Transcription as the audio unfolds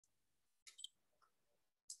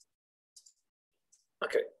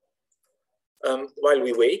Okay. While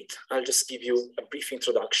we wait, I'll just give you a brief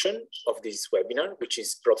introduction of this webinar, which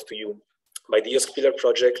is brought to you by the EOSC-Pillar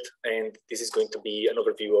project. And this is going to be an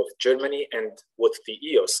overview of Germany and what the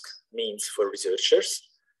EOSC means for researchers.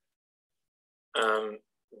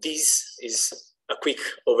 This is a quick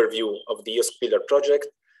overview of the EOSC-Pillar project.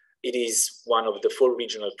 It is one of the 4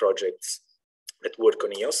 regional projects that work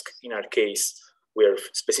on EOSC. In our case, we're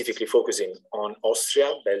specifically focusing on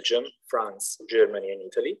Austria, Belgium, France, Germany, and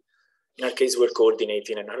Italy. In our case, we're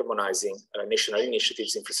coordinating and harmonizing national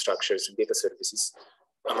initiatives, infrastructures, and data services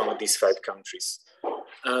among these 5 countries.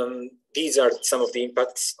 These are some of the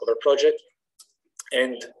impacts of our project,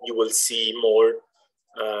 and you will see more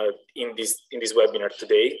in this webinar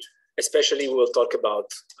today. Especially, we will talk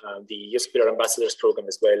about the EOSC-Pillar Ambassadors Program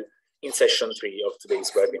as well in session 3 of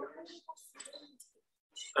today's webinar.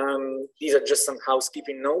 These are just some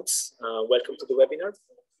housekeeping notes. Welcome to the webinar.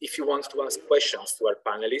 If you want to ask questions to our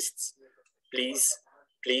panelists, please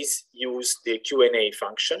use the Q&A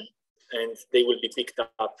function, and they will be picked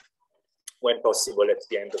up when possible at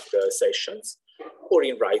the end of the sessions, or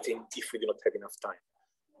in writing if we do not have enough time.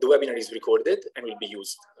 The webinar is recorded and will be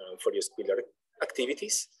used for EOSC-Pillar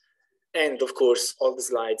activities. And of course, all the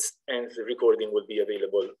slides and the recording will be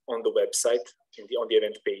available on the website on the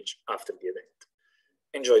event page after the event.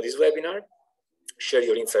 Enjoy this webinar. Share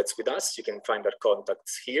your insights with us. You can find our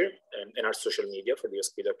contacts here and our social media for the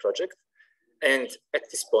EOSC-Pillar project. And at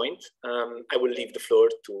this point, I will leave the floor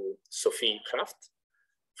to Sophie Kraft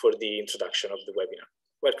for the introduction of the webinar.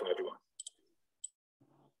 Welcome, everyone.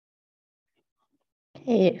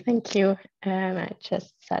 Hey, thank you. I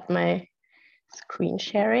just set my screen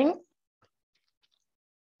sharing.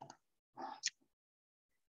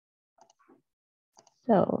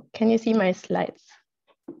 So, can you see my slides?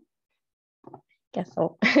 Guess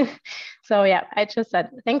so. So yeah, I just said,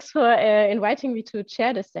 thanks for inviting me to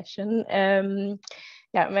chair this session.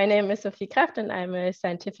 Yeah, my name is Sophie Kraft and I'm a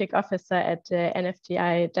scientific officer at the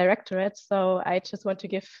NFDI Directorate. So I just want to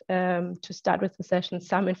give, to start with the session,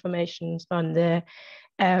 some information on the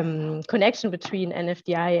connection between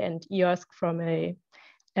NFDI and EOSC from a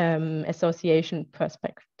association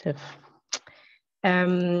perspective.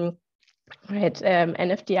 Right,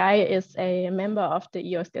 NFDI is a member of the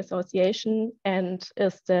EOSC Association and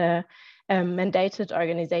is the mandated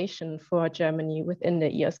organization for Germany within the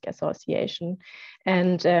EOSC Association.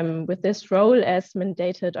 And with this role as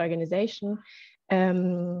mandated organization,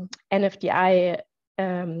 NFDI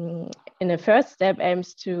in the first step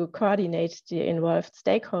aims to coordinate the involved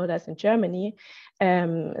stakeholders in Germany,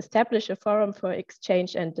 establish a forum for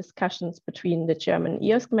exchange and discussions between the German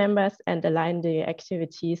EOSC members, and align the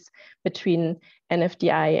activities between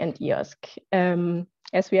NFDI and EOSC.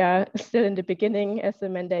 As we are still in the beginning as a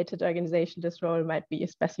mandated organization, this role might be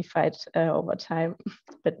specified over time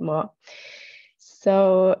a bit more.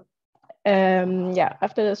 So yeah,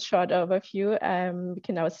 after this short overview, we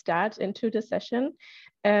can now start into the session.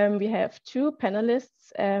 We have 2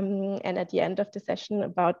 panelists, and at the end of the session,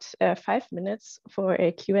 about 5 minutes for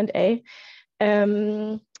a Q&A.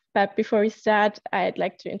 But before we start, I'd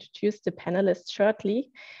like to introduce the panelists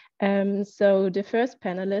shortly. So the first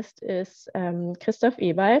panelist is Christoph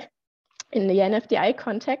Ewald. In the NFDI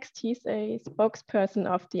context, he's a spokesperson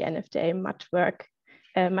of the NFDI Mathwerk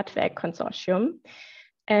Consortium.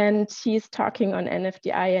 And he's talking on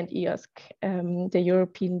NFDI and EOSC, the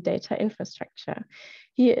European data infrastructure.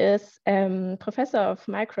 He is professor of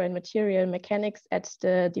micro and material mechanics at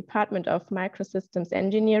the Department of Microsystems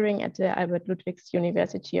Engineering at the Albert Ludwigs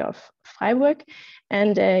University of Freiburg,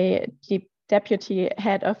 and a deputy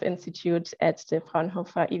head of institute at the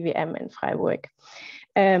Fraunhofer IWM in Freiburg.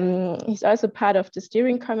 He's also part of the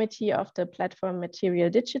steering committee of the platform Material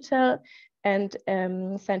Digital, and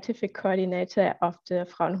scientific coordinator of the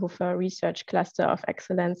Fraunhofer Research Cluster of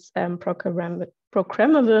Excellence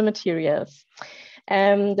Programmable Materials.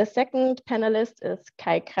 The second panelist is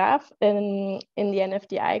Kai Graf. In the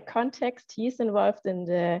NFDI context, he's involved in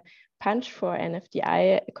the Punch for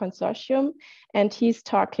NFDI consortium, and he's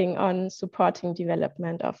talking on supporting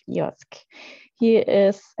development of EOSC. He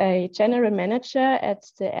is a general manager at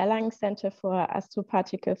the Erlangen Center for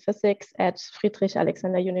Astroparticle Physics at Friedrich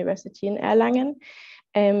Alexander University in Erlangen,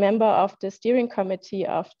 a member of the steering committee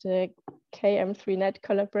of the KM3Net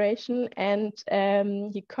collaboration, and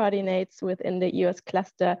he coordinates within the EOSC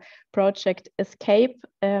cluster project ESCAPE,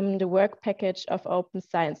 the work package of open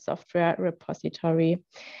science software repository.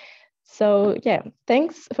 So yeah,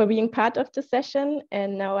 thanks for being part of the session.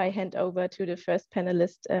 And now I hand over to the first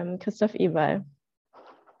panelist, Christoph Ewald.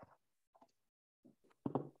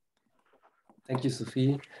 Thank you,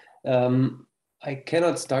 Sophie. I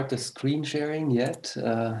cannot start the screen sharing yet.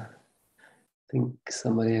 I think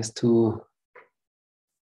somebody has to.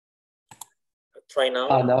 Try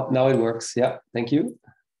now. Now it works. Yeah, thank you.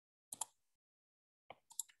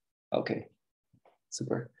 Okay,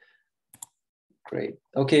 super. Great.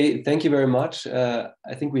 Okay, thank you very much.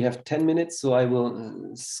 I think we have 10 minutes, so I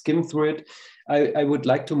will skim through it. I would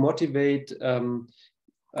like to motivate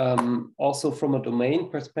also from a domain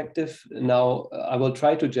perspective. Now, I will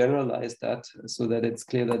try to generalize that so that it's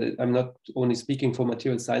clear that I'm not only speaking for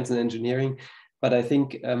material science and engineering, but I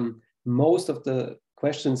think most of the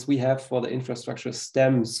questions we have for the infrastructure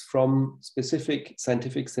stems from specific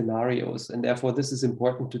scientific scenarios. And therefore, this is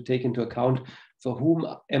important to take into account for whom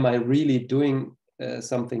am I really doing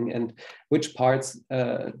something and which parts,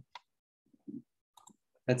 let's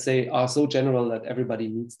say, are so general that everybody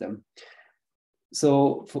needs them.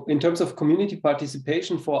 So in terms of community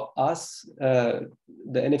participation for us, the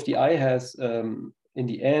NFDI has, in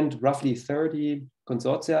the end, roughly 30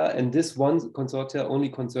 consortia, and this one consortia only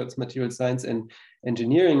concerns material science and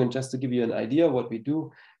engineering. And just to give you an idea what we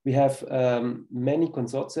do, we have many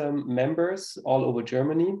consortium members all over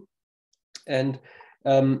Germany. And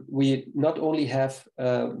we not only have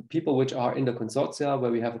people which are in the consortia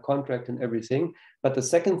where we have a contract and everything, but the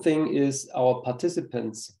second thing is our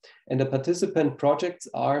participants. And the participant projects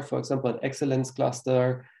are, for example, an excellence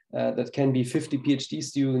cluster that can be 50 PhD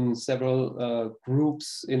students, several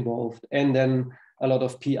groups involved, and then a lot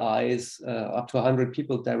of PIs, up to 100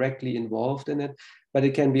 people directly involved in it. But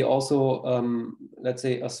it can be also, let's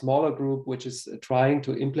say, a smaller group which is trying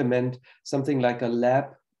to implement something like a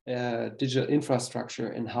lab digital infrastructure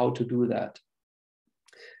and how to do that.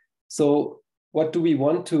 So what do we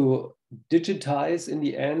want to digitize in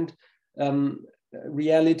the end?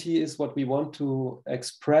 Reality is what we want to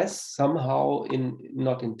express somehow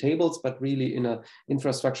not in tables, but really in an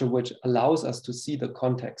infrastructure which allows us to see the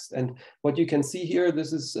context. And what you can see here,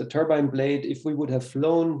 this is a turbine blade. If we would have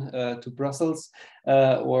flown to Brussels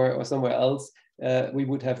or somewhere else, we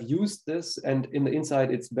would have used this, and in the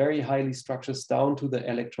inside, it's very highly structured down to the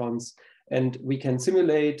electrons, and we can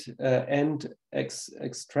simulate and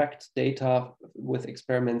extract data with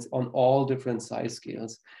experiments on all different size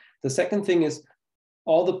scales. The second thing is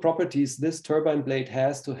all the properties this turbine blade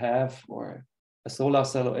has to have, or a solar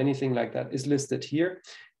cell or anything like that, is listed here.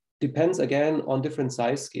 Depends again on different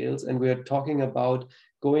size scales, and we're talking about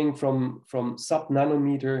going from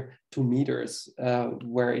sub-nanometer to meters,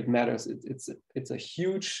 where it matters. It's a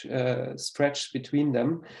huge stretch between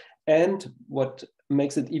them. And what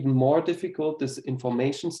makes it even more difficult, this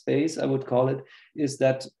information space, I would call it, is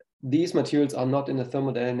that these materials are not in a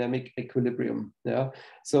thermodynamic equilibrium. Yeah?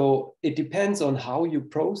 So it depends on how you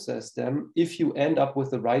process them if you end up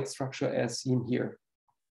with the right structure as seen here.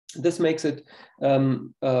 This makes it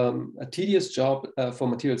a tedious job for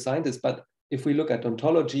material scientists, but if we look at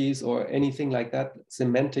ontologies or anything like that,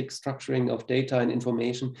 semantic structuring of data and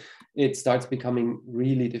information, it starts becoming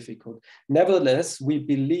really difficult. Nevertheless, we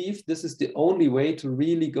believe this is the only way to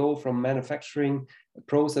really go from manufacturing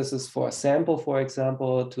processes for a sample, for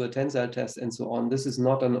example, to a tensile test and so on. This is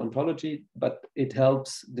not an ontology, but it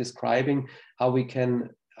helps describing how we can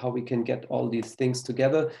get all these things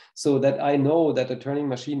together so that I know that a turning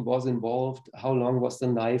machine was involved, how long was the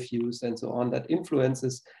knife used and so on. That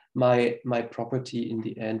influences my property in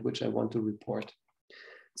the end, which I want to report.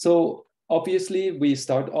 So obviously we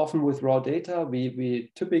start often with raw data.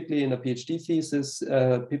 We typically in a PhD thesis,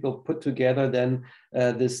 people put together then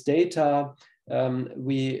this data.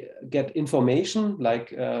 We get information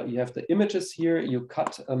like you have the images here, you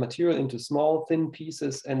cut a material into small thin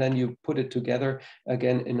pieces and then you put it together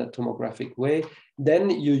again in a tomographic way. Then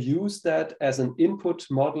you use that as an input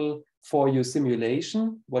model for your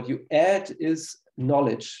simulation. What you add is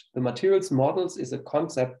knowledge. The materials models is a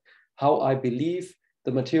concept, how I believe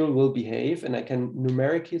the material will behave, and I can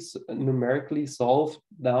numerically solve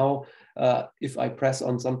now if I press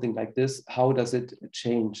on something like this, how does it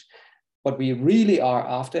change? What we really are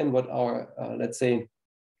after and what our, let's say,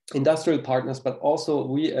 industrial partners, but also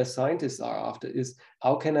we as scientists are after is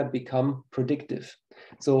how can I become predictive?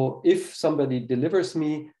 So if somebody delivers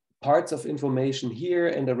me parts of information here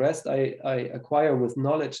and the rest I acquire with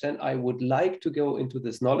knowledge, then I would like to go into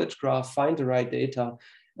this knowledge graph, find the right data,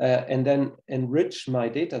 and then enrich my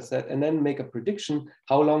data set and then make a prediction,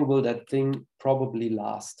 how long will that thing probably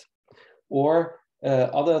last? Or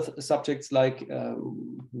other subjects like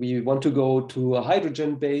we want to go to a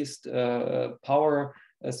hydrogen-based power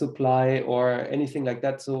supply or anything like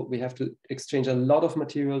that. So we have to exchange a lot of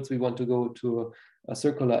materials. We want to go to a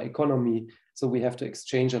circular economy. So we have to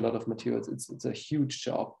exchange a lot of materials. It's a huge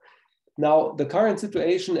job. Now, the current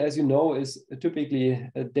situation, as you know, is typically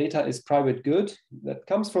data is private good. That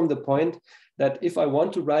comes from the point that if I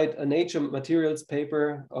want to write a Nature materials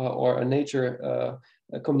paper or a Nature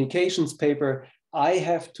communications paper, I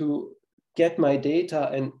have to get my data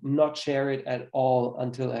and not share it at all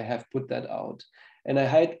until I have put that out. And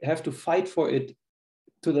I have to fight for it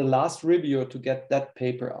to the last reviewer to get that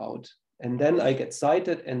paper out. And then I get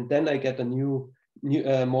cited, and then I get a new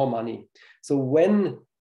more money. So when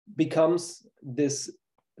becomes this,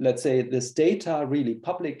 let's say, this data really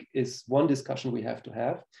public is one discussion we have to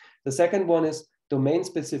have. The second one is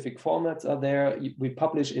domain-specific formats are there. We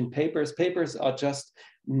publish in papers. Papers are just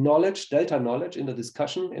knowledge, delta knowledge in the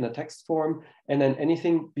discussion in a text form. And then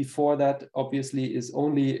anything before that obviously is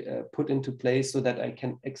only put into place so that I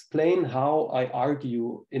can explain how I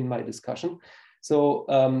argue in my discussion. So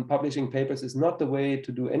publishing papers is not the way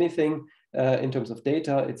to do anything in terms of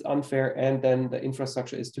data. It's unfair. And then the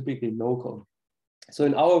infrastructure is typically local. So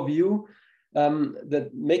in our view, that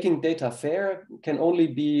making data fair can only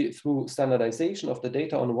be through standardization of the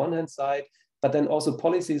data on the one hand side, but then also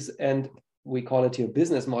policies, and we call it here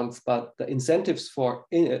business models, but the incentives for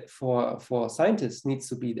scientists needs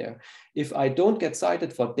to be there. If I don't get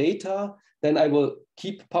cited for data, then I will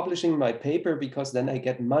keep publishing my paper because then I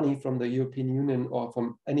get money from the European Union or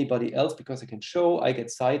from anybody else because I can show I get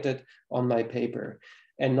cited on my paper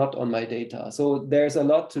and not on my data. So there's a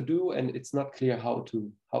lot to do, and it's not clear how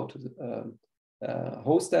to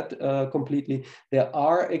host that completely. There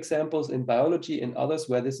are examples in biology and others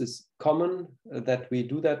where this is common that we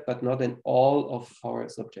do that, but not in all of our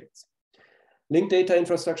subjects. Linked data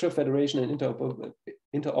infrastructure, federation, and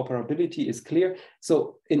interoperability is clear.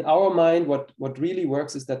 So in our mind, what really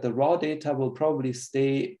works is that the raw data will probably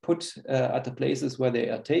stay put at the places where they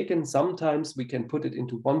are taken. Sometimes we can put it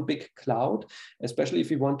into one big cloud, especially if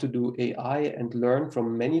we want to do AI and learn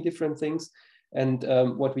from many different things. And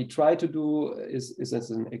what we try to do is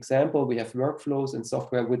as an example, we have workflows and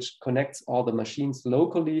software which connects all the machines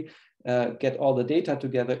locally, get all the data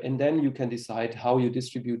together, and then you can decide how you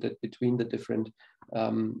distribute it between the different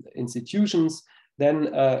institutions.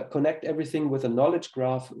 Then connect everything with a knowledge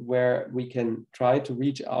graph where we can try to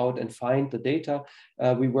reach out and find the data.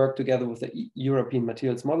 We work together with the European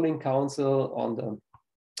Materials Modeling Council on the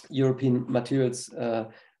European Materials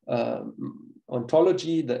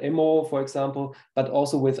ontology, the EMO, for example, but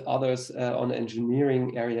also with others on the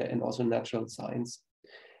engineering area and also natural science.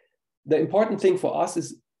 The important thing for us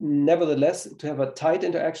is nevertheless to have a tight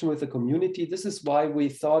interaction with the community. This is why we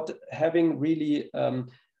thought having really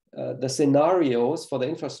the scenarios for the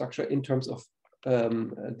infrastructure in terms of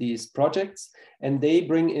these projects, and they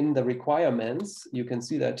bring in the requirements. You can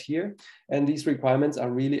see that here. And these requirements are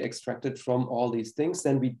really extracted from all these things.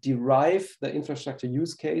 Then we derive the infrastructure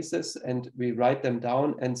use cases and we write them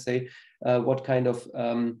down and say what kind of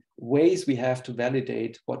ways we have to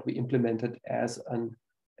validate what we implemented as an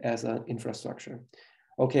infrastructure.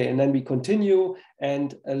 Okay, and then we continue,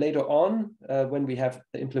 and later on, when we have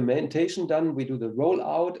the implementation done, we do the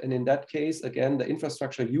rollout, and in that case, again, the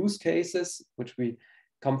infrastructure use cases, which we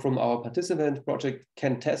come from our participant project,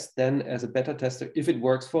 can test then as a beta tester if it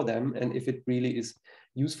works for them and if it really is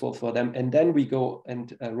useful for them, and then we go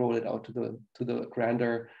and roll it out to the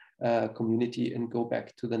grander community and go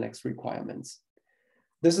back to the next requirements.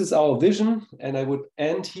 This is our vision, and I would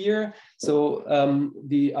end here. So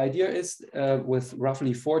the idea is with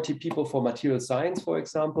roughly 40 people for material science, for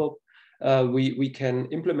example, we can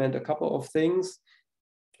implement a couple of things.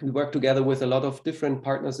 We work together with a lot of different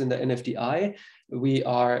partners in the NFDI. We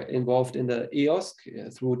are involved in the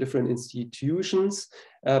EOSC through different institutions,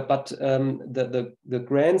 but the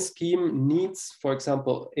grand scheme needs, for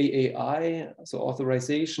example, AAI, so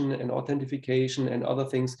authorization and authentication and other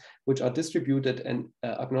things which are distributed and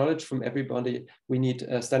acknowledged from everybody. We need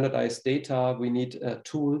standardized data. We need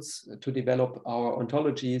tools to develop our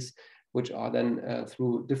ontologies, which are then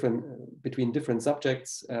through between different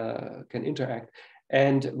subjects can interact.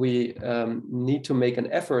 And we need to make an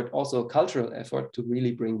effort, also a cultural effort, to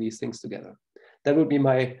really bring these things together. That would be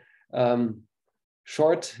my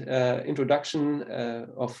short introduction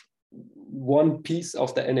of one piece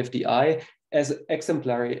of the NFDI as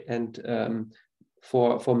exemplary and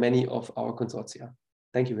for many of our consortia.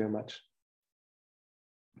 Thank you very much.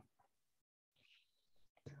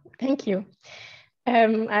 Thank you.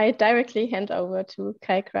 I directly hand over to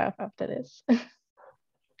Kai Graf after this.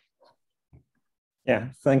 Yeah,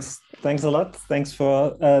 thanks a lot. Thanks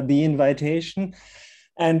for the invitation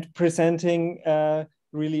and presenting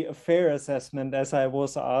really a fair assessment, as I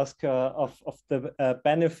was asked, of the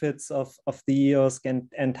benefits of the EOSC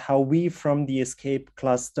and how we from the ESCAPE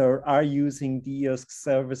cluster are using the EOSC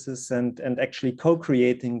services and actually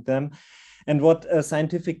co-creating them, and what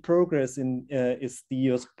scientific progress is the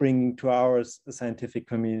EOSC bringing to our scientific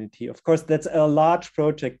community. Of course, that's a large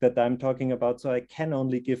project that I'm talking about, so I can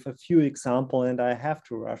only give a few examples, and I have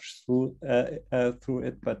to rush through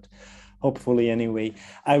it, but hopefully anyway,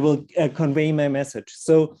 I will convey my message.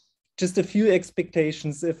 So just a few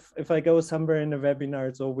expectations. If I go somewhere in a webinar,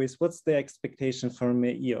 it's always, what's the expectation from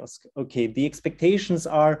EOSC? Okay, the expectations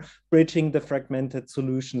are bridging the fragmented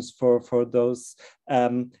solutions for those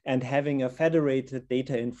and having a federated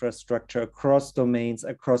data infrastructure across domains,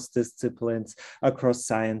 across disciplines, across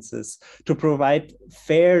sciences, to provide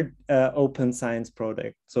fair open science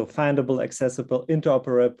product. So findable, accessible,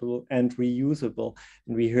 interoperable, and reusable.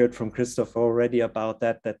 And we heard from Christoph already about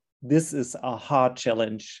that this is a hard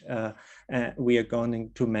challenge. We are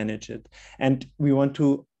going to manage it. And we want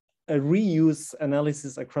to reuse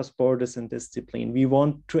analysis across borders and discipline. We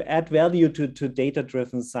want to add value to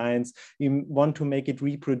data-driven science. We want to make it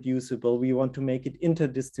reproducible. We want to make it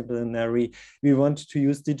interdisciplinary. We want to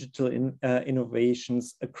use digital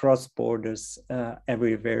innovations across borders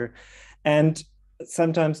everywhere. And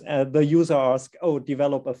sometimes the user asks, oh,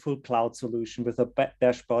 develop a full cloud solution with a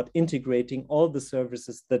dashboard integrating all the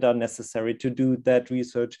services that are necessary to do that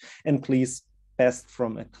research, and please, best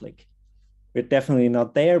from a click. We're definitely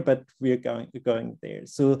not there, but we're going there.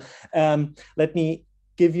 So let me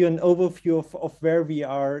give you an overview of where we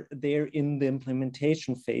are there in the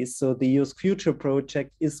implementation phase. So the EOSC Future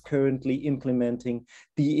project is currently implementing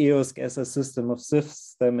the EOSC as a system of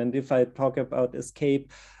system. And if I talk about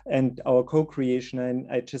ESCAPE and our co-creation,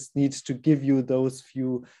 I just need to give you those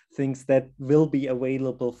few things that will be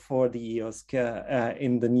available for the EOSC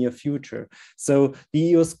in the near future. So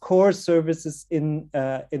the EOSC core services in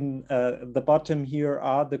the bottom here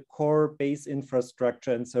are the core base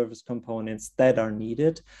infrastructure and service components that are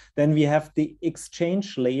needed. Then we have the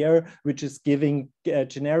exchange layer, which is giving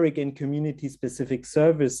generic and community-specific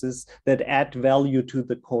services that add value to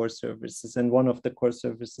the core services. And one of the core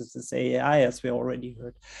services is AI, as we already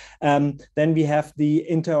heard. Then we have the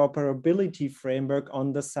interoperability framework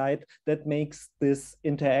on the side that makes these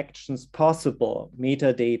interactions possible,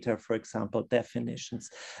 metadata, for example, definitions.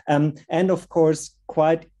 And of course,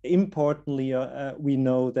 quite importantly, we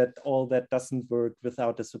know that all that doesn't work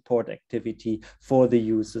without a support activity for the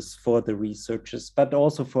users, for the researchers, but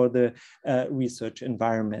also for the research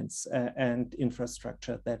environments and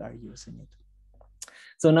infrastructure that are using it.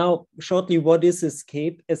 So now, shortly, what is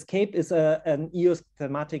ESCAPE? ESCAPE is an EOSC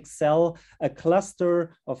thematic cell, a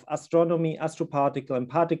cluster of astronomy, astroparticle, and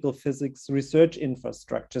particle physics research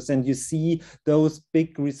infrastructures. And you see those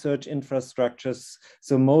big research infrastructures.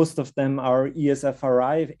 So most of them are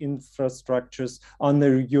ESFRI infrastructures on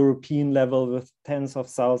the European level with tens of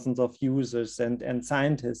thousands of users and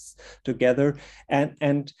scientists together.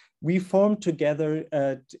 And we formed together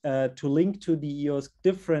to link to the EOSC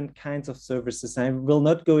different kinds of services. I will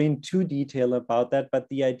not go into detail about that, but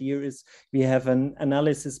the idea is we have an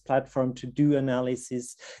analysis platform to do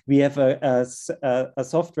analysis. We have a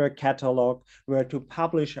software catalog where to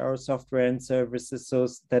publish our software and services so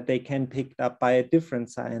that they can be picked up by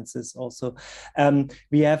different sciences also.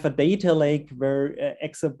 We have a data lake where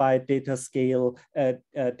exabyte data scale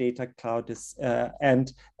data cloud is,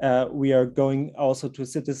 and we are going also to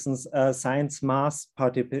citizen science mass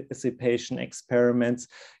participation experiments,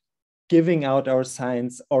 giving out our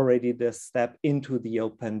science already the step into the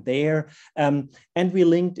open there. And we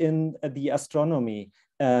linked in the astronomy,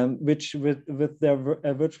 which with their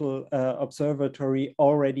virtual observatory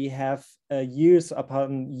already have years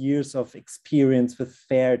upon years of experience with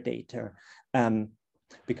FAIR data.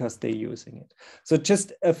 Because they're using it. So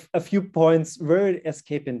just a few points where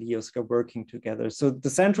ESCAPE and EOSC are working together. So the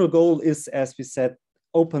central goal is, as we said,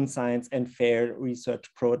 open science and fair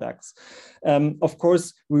research products. Of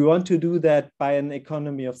course, we want to do that by an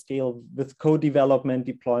economy of scale with co-development,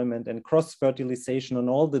 deployment, and cross-fertilization on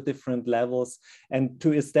all the different levels, and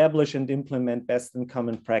to establish and implement best and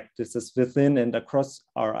common practices within and across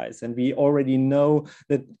RIs. And we already know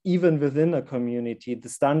that even within a community, the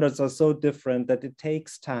standards are so different that it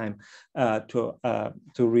takes time to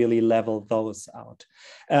really level those out.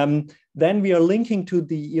 Then we are linking to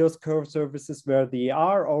the EOS curve services where they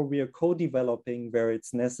are, or we are co-developing where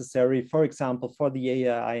it's necessary, for example, for the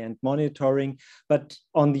AI and monitoring, but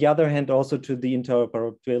on the other hand, also to the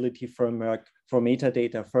interoperability framework for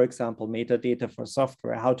metadata, for example, metadata for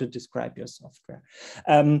software, how to describe your software.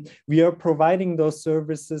 We are providing those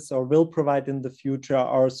services, or will provide in the future,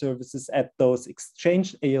 our services at those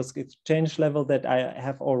EOS exchange level that I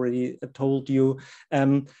have already told you.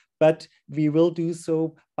 But we will do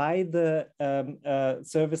so by the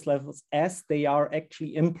service levels as they are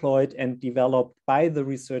actually employed and developed by the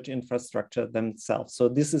research infrastructure themselves. So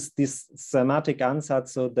this is this thematic ansatz,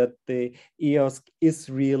 so that the EOSC is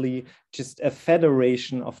really just a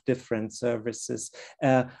federation of different services,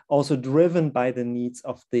 also driven by the needs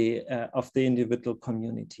of the individual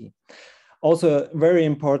community. Also very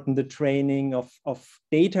important, the training of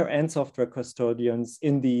data and software custodians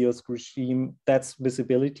in the EOSC regime. That's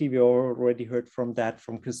visibility. We already heard from that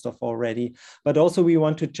from Christoph already. But also we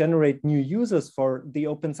want to generate new users for the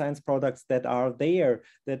open science products that are there,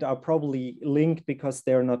 that are probably linked because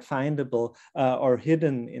they're not findable or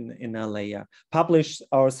hidden in a layer. Publish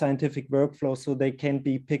our scientific workflow so they can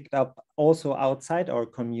be picked up also outside our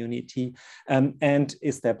community, and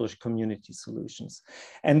establish community solutions.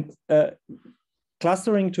 And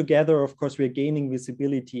clustering together, of course, we're gaining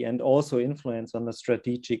visibility and also influence on the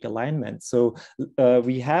strategic alignment. So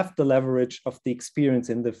we have the leverage of the experience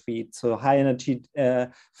in the field. So high energy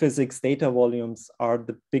physics data volumes are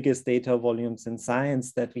the biggest data volumes in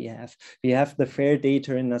science that we have. We have the fair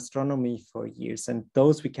data in astronomy for years, and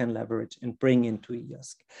those we can leverage and bring into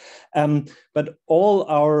EOSC. But all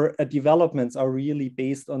our developments are really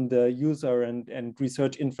based on the user and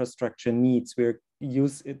research infrastructure needs. We're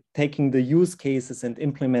taking the use cases and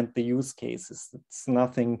implement the use cases. It's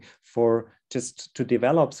nothing for just to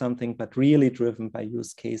develop something, but really driven by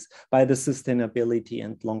use case, by the sustainability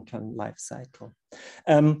and long-term life cycle.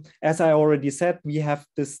 As I already said, we have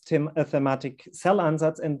this thematic cell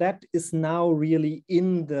ansatz, and that is now really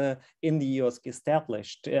in the EOSC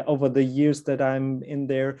established. Over the years that I'm in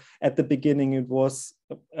there, at the beginning it was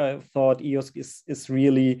thought EOSC is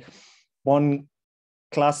really one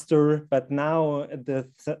cluster, but now the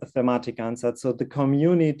thematic ansatz, so the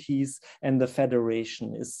communities and the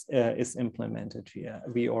federation is implemented here.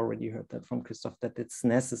 We already heard that from Christoph, that it's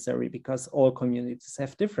necessary because all communities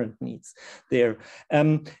have different needs there.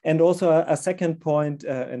 And also a second point,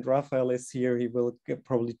 and Raphael is here, he will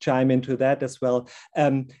probably chime into that as well.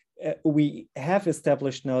 We have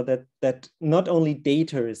established now that not only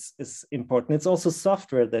data is important, it's also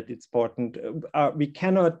software that it's important. We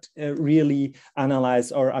cannot really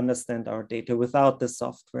analyze or understand our data without the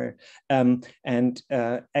software, and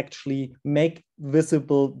actually make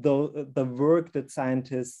visible the work that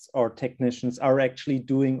scientists or technicians are actually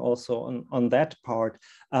doing also on that part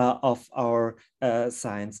of our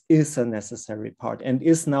science is a necessary part and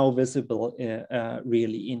is now visible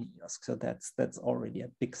really in EOSC. So that's already a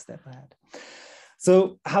big step ahead.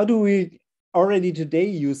 So how do we already today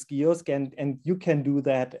use EOSC, and you can do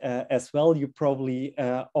that as well. You probably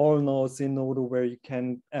all know Zenodo, where you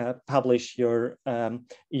can publish your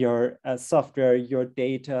software, your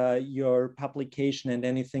data, your publication and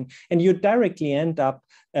anything, and you directly end up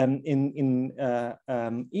in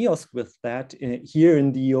EOSC with that here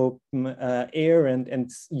in the open air.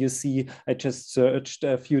 And you see, I just searched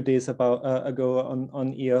a few days ago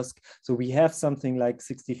on EOSC. So we have something like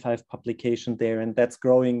 65 publications there, and that's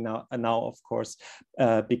growing now of course,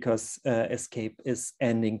 because ESCAPE is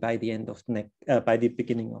ending by the end of by the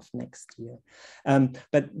beginning of next year.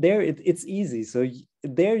 But there it's easy. So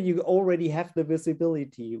there you already have the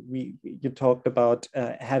visibility. You talked about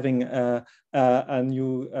having a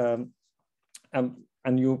new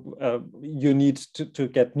you need to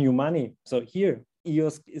get new money. So here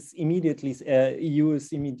EOSC is immediately EU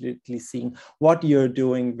is immediately seeing what you're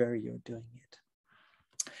doing, where you're doing it.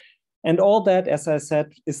 And all that, as I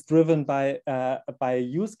said, is driven by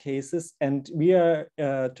use cases. And we are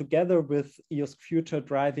together with EOSC Future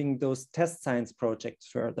driving those test science projects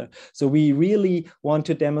further. So we really want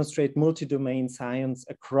to demonstrate multi-domain science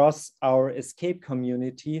across our ESCAPE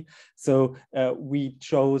community. So we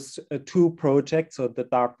chose 2 projects, so the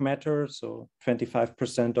dark matter, so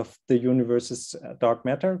 25% of the universe is dark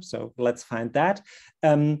matter. So let's find that.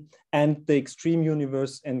 And the extreme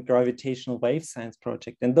universe and gravitational wave science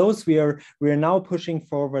project. And those we are now pushing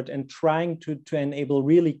forward and trying to enable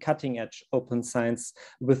really cutting edge open science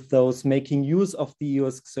with those, making use of the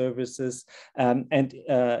EOSC services and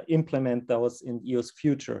implement those in EOSC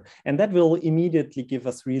Future. And that will immediately give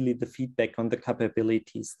us really the feedback on the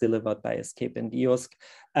capabilities delivered by ESCAPE and EOSC.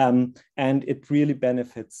 And it really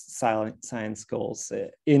benefits science science goals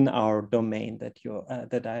in our domain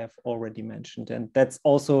that I have already mentioned. And that's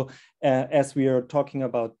also, as we are talking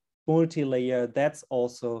about multi-layer, that's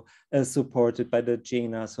also supported by the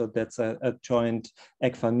JENA. So that's a joint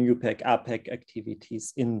ECFA, APEC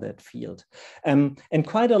activities in that field. And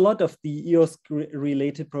quite a lot of the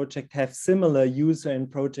EOSC-related projects have similar user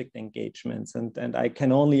and project engagements. And I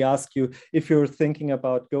can only ask you, if you're thinking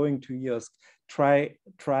about going to EOSC,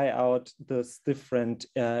 try out those different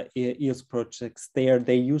EOSC projects there.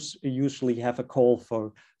 They usually have a call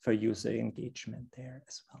for user engagement there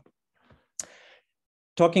as well.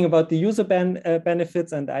 Talking about the user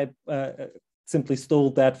benefits, and I simply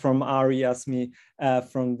stole that from Ari Asmi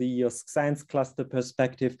from the EOSC Science Cluster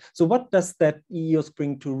perspective. So what does that EOSC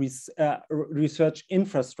bring to research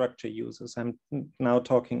infrastructure users? I'm now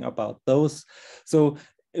talking about those. So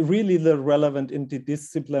really the relevant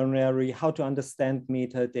interdisciplinary, how to understand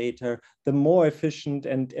metadata, the more efficient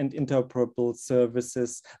and interoperable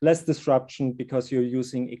services, less disruption because you're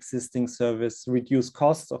using existing service, reduce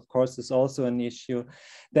costs, of course, is also an issue.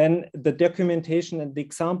 Then the documentation and the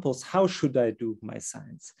examples, how should I do my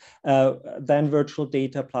science? Then virtual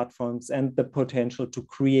data platforms and the potential to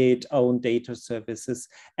create own data services,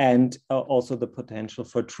 and also the potential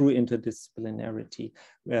for true interdisciplinarity,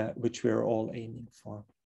 which we're all aiming for.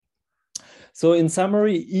 So in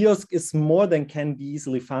summary, EOSC is more than can be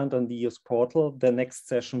easily found on the EOSC portal. The next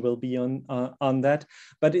session will be on that,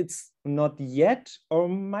 but it's not yet or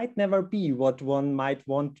might never be what one might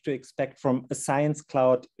want to expect from a science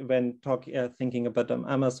cloud when thinking about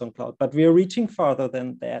Amazon cloud. But we are reaching farther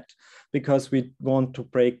than that because we want to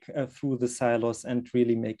break through the silos and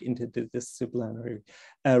really make interdisciplinary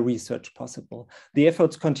research possible. The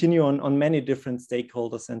efforts continue on many different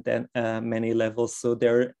stakeholders and then many levels. So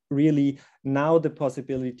there are really now the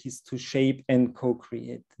possibilities to shape and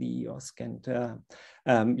co-create the EOSC,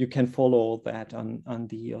 and you can follow all that on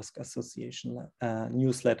the EOSC Association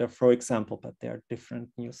newsletter, for example, but there are different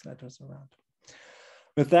newsletters around.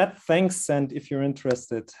 With that, thanks, and if you're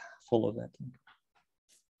interested, follow that link.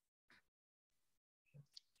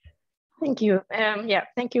 Thank you. Yeah,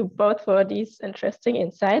 thank you both for these interesting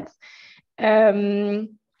insights.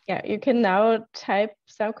 Yeah, you can now type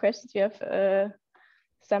some questions. You have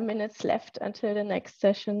some minutes left until the next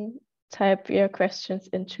session. Type your questions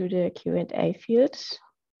into the Q&A field.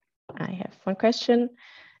 I have one question.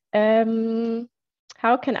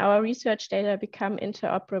 How can our research data become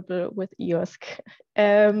interoperable with EOSC?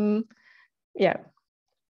 Yeah,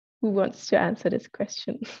 who wants to answer this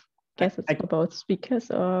question? Guess it's for both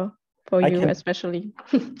speakers or for you especially.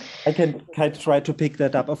 I can try to pick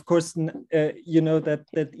that up. Of course, you know that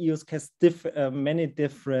EOSC has many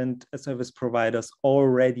different service providers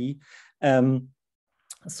already,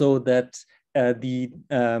 so that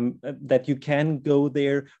that you can go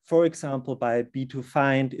there, for example, by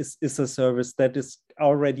B2Find is a service that is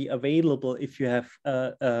already available if you have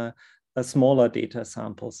smaller data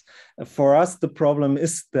samples. For us, the problem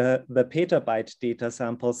is the petabyte data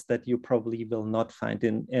samples that you probably will not find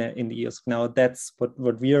in the EOSC. Now, that's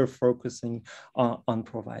what we are focusing on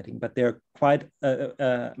providing. But there are quite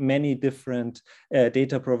many different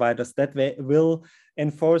data providers that will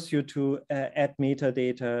enforce you to add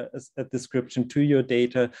metadata a description to your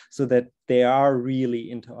data so that they are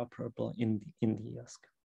really interoperable in the EOSC.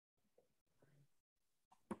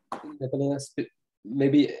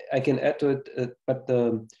 Maybe I can add to it, but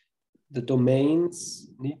the domains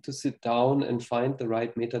need to sit down and find the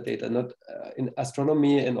right metadata. Not in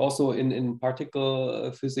astronomy and also in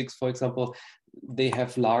particle physics, for example, they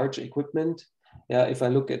have large equipment. Yeah, if I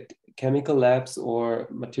look at chemical labs or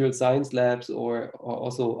material science labs or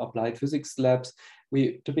also applied physics labs,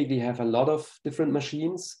 we typically have a lot of different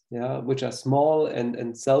machines, yeah, which are small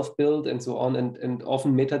and self-built and so on. And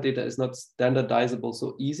often metadata is not standardizable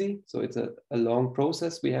so easy. So it's a long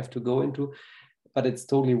process we have to go into, but it's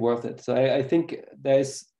totally worth it. So I think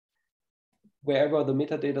there's, wherever the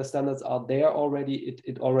metadata standards are there already,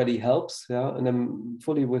 it already helps. Yeah, and I'm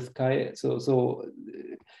fully with Kai. So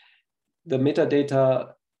the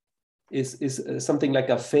metadata is something like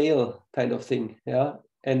a fail kind of thing. Yeah,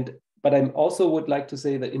 but I also would like to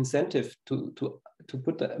say the incentive to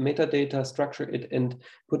put the metadata, structure it, and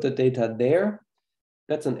put the data there.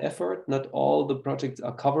 That's an effort. Not all the projects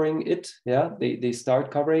are covering it. Yeah, they start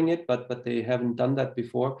covering it, but they haven't done that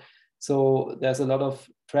before. So there's a lot of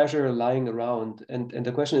treasure lying around. And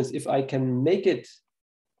the question is, if I can make it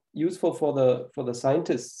useful for the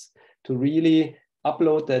scientists to really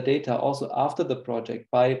upload their data also after the project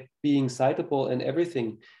by being citable and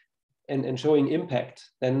everything, and showing impact,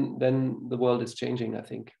 then the world is changing, I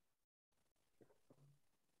think.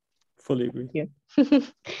 Fully agree. Yeah.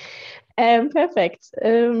 Perfect.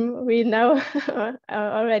 We now are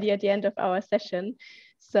already at the end of our session,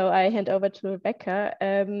 so I hand over to Rebecca.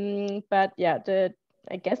 But yeah,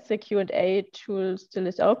 I guess the Q&A tool still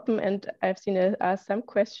is open, and I've seen some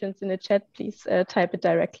questions in the chat. Please type it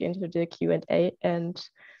directly into the Q&A. And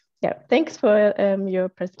yeah, thanks for your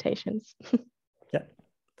presentations. Yeah,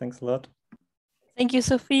 thanks a lot. Thank you,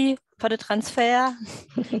 Sophie, for the transfer.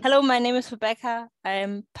 Hello, my name is Rebecca.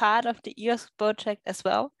 I'm part of the EOSC project as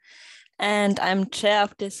well. And I'm chair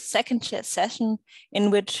of this second session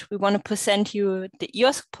in which we want to present you the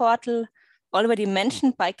EOSC portal already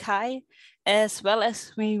mentioned by Kai, as well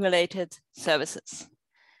as related services.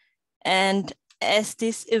 And as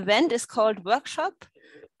this event is called workshop,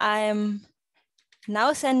 I'm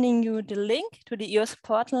now sending you the link to the EOSC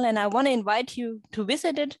portal, and I want to invite you to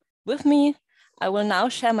visit it with me. I will now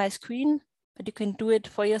share my screen, but you can do it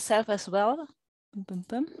for yourself as well. Boom, boom,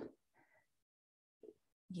 boom.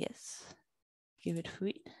 Yes, give it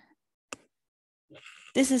free.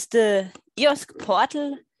 This is the EOSC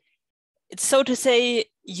portal. It's, so to say,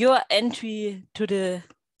 your entry to the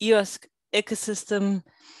EOSC ecosystem.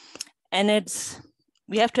 And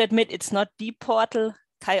we have to admit, it's not the portal.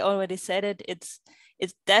 Kai already said it.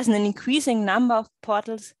 There's an increasing number of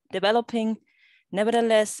portals developing.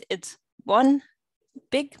 Nevertheless, it's one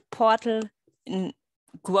big portal,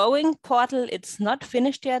 growing portal. It's not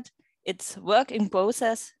finished yet. It's work in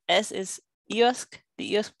process, as is EOSC,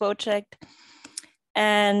 the EOSC project.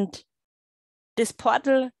 And this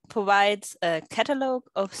portal provides a catalog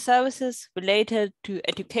of services related to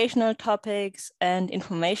educational topics and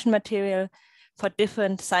information material for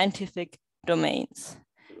different scientific domains.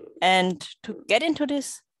 And to get into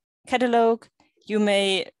this catalog, you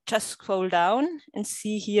may just scroll down and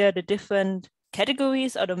see here the different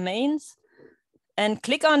categories or domains and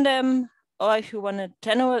click on them. Or if you want a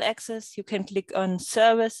general access, you can click on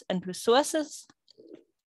service and resources.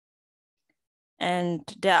 And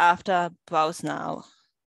thereafter, browse now.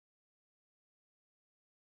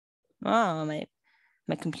 Oh,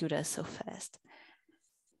 my computer is so fast.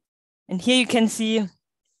 And here you can see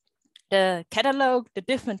the catalog, the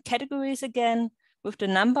different categories again, with the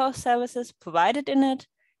number of services provided in it,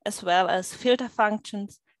 as well as filter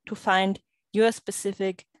functions to find your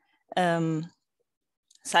specific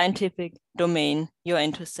scientific domain you're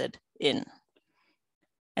interested in.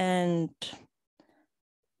 And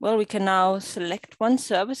well, we can now select one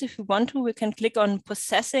service if we want to. We can click on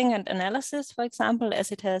processing and analysis, for example,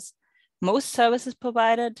 as it has most services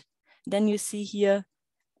provided. Then you see here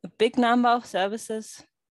a big number of services.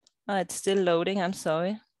 Oh, it's still loading, I'm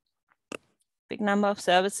sorry. Big number of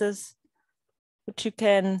services which you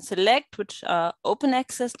can select, which are open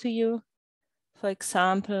access to you. For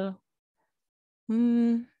example,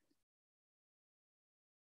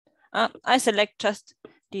 I select just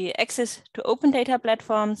the access to open data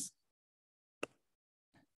platforms.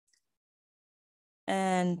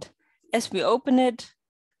 And as we open it,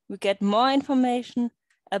 we get more information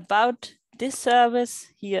about this service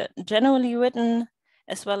here, generally written,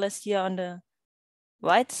 as well as here on the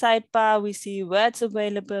right sidebar, we see where it's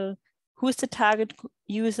available, who's the target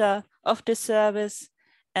user of this service,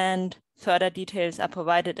 and further details are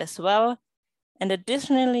provided as well. And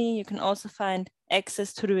additionally, you can also find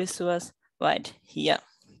access to the resource right here.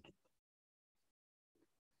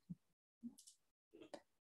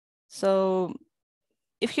 So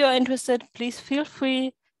if you're interested, please feel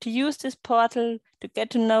free to use this portal to get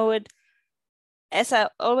to know it. As I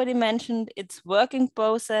already mentioned, it's work in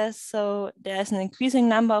process, so there's an increasing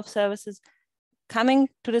number of services coming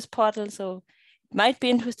to this portal, so it might be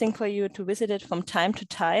interesting for you to visit it from time to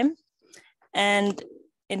time. And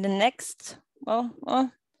in the next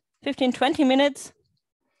 15-20 minutes,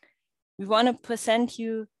 we want to present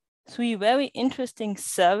you 3 very interesting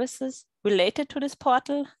services related to this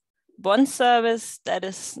portal. One service that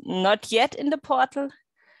is not yet in the portal,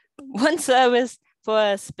 one service for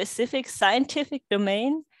a specific scientific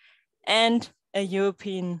domain, and a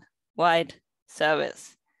European-wide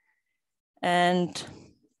service. And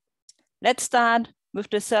let's start with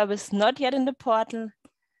the service not yet in the portal.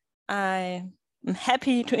 I'm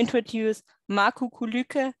happy to introduce Marco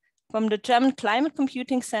Kulücke from the German Climate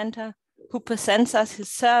Computing Center, who presents us his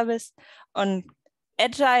service on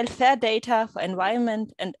agile fair data for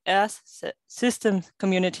environment and earth systems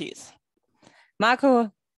communities.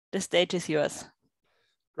 Marco, the stage is yours.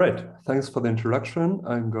 Great, thanks for the introduction.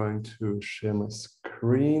 I'm going to share my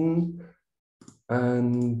screen,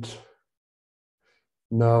 and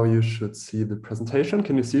now you should see the presentation.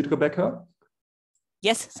 Can you see it, Rebecca?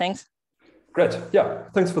 Yes, thanks. Great. Yeah,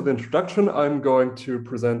 thanks for the introduction. I'm going to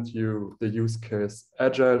present you the use case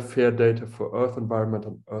Agile Fair Data for Earth Environment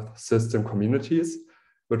and Earth System Communities,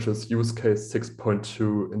 which is use case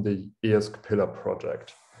 6.2 in the EOSC-Pillar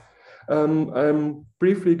project. I'm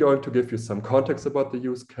briefly going to give you some context about the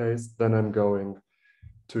use case. Then I'm going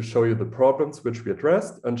to show you the problems which we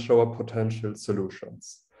addressed and show our potential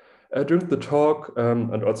solutions. During the talk,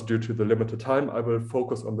 and also due to the limited time, I will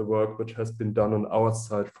focus on the work which has been done on our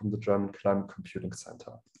side from the German Climate Computing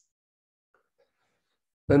Center.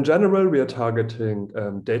 In general, we are targeting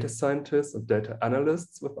data scientists and data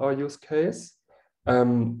analysts with our use case.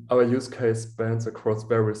 Our use case spans across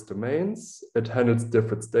various domains. It handles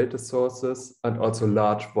different data sources and also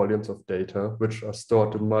large volumes of data, which are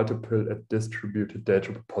stored in multiple and distributed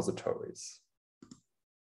data repositories.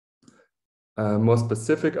 More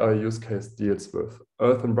specific, our use case deals with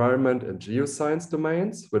Earth environment and geoscience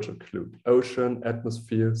domains, which include ocean,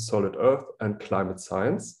 atmosphere, solid Earth, and climate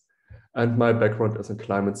science. And my background is in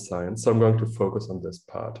climate science, so I'm going to focus on this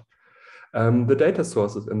part. The data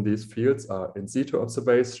sources in these fields are in situ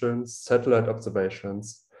observations, satellite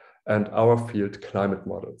observations, and our field climate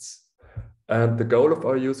models. And the goal of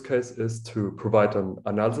our use case is to provide an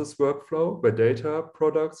analysis workflow where data,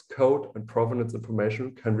 products, code, and provenance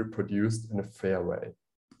information can be produced in a fair way.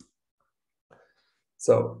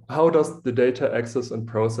 So how does the data access and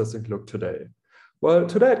processing look today? Well,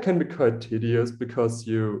 today it can be quite tedious because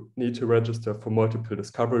you need to register for multiple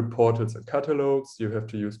discovery portals and catalogs, you have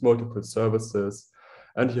to use multiple services,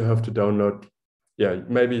 and you have to download,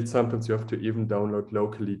 maybe sometimes you have to even download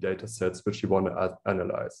locally data sets which you want to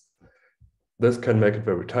analyze. This can make it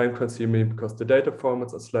very time-consuming because the data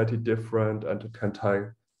formats are slightly different and it can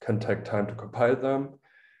take time to compile them.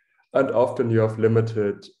 And often you have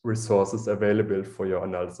limited resources available for your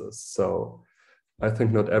analysis. So I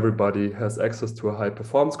think not everybody has access to a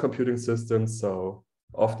high-performance computing system. So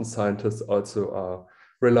often scientists also are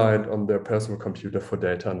reliant on their personal computer for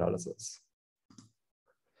data analysis.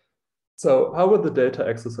 So how will the data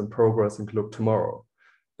access and progressing look tomorrow?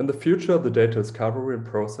 In the future, the data discovery and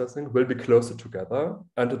processing will be closer together,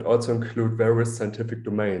 and it also includes various scientific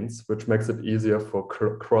domains, which makes it easier for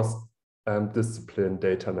cross-discipline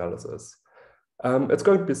data analysis. It's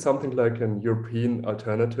going to be something like an European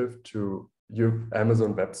alternative to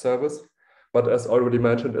Amazon Web Service, but as already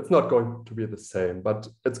mentioned, it's not going to be the same, but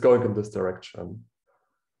it's going in this direction.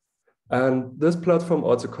 And this platform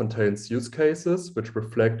also contains use cases which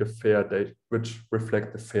reflect the fair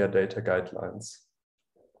data guidelines.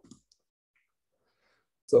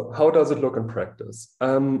 So how does it look in practice?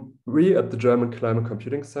 We at the German Climate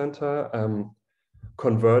Computing Center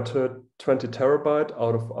converted 20 terabyte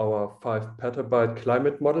out of our 5 petabyte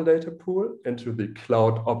climate model data pool into the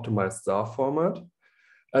cloud optimized SAR format.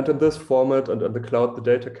 And in this format and in the cloud, the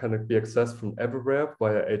data can be accessed from everywhere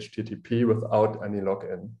via HTTP without any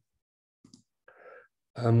login.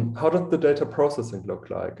 How does the data processing look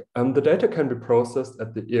like? The data can be processed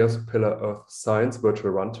at the EOSC-Pillar Earth Science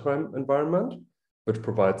Virtual Runtime environment, which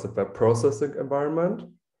provides a web processing environment.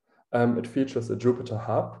 It features a Jupyter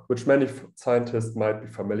Hub, which many scientists might be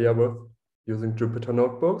familiar with using Jupyter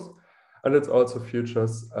notebooks. And it also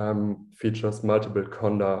features multiple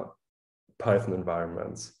Conda Python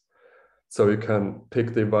environments. So you can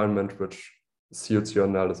pick the environment which suits your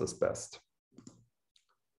analysis best.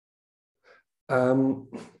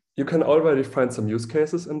 You can already find some use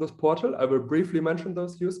cases in this portal. I will briefly mention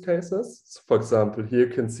those use cases. So for example, here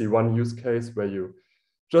you can see one use case where you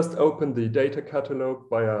just open the data catalog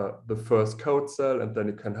via the first code cell, and then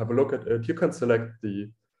you can have a look at it. You can select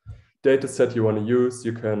the data set you want to use.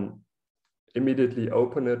 You can immediately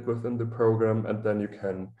open it within the program, and then you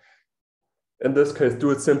can, in this case,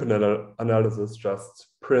 do a simple analysis, just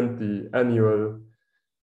print the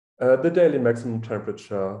daily maximum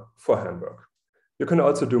temperature for Hamburg. You can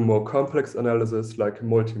also do more complex analysis like a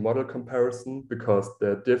multi-model comparison because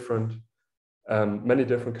there are many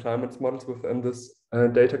different climate models within this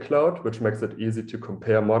data cloud, which makes it easy to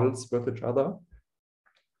compare models with each other.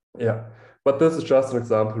 Yeah, but this is just an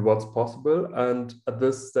example of what's possible. And at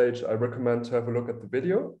this stage, I recommend to have a look at the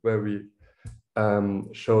video where we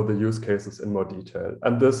show the use cases in more detail.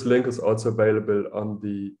 And this link is also available on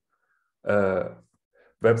the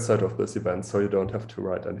website of this event, so you don't have to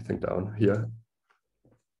write anything down here.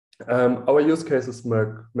 Our use cases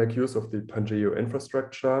make use of the Pangeo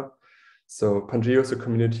infrastructure. So Pangeo is a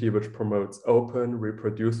community which promotes open,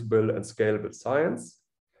 reproducible, and scalable science,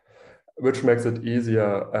 which makes it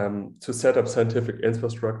easier to set up scientific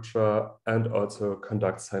infrastructure and also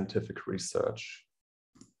conduct scientific research.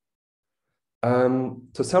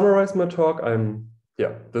 To summarize my talk, I'm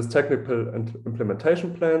yeah, this technical and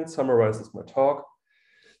implementation plan summarizes my talk.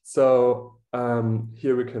 So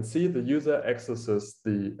here we can see the user accesses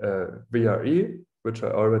the VRE, which I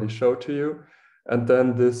already showed to you. And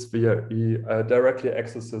then this VRE directly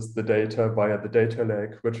accesses the data via the data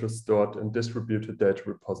lake, which is stored in distributed data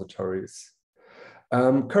repositories.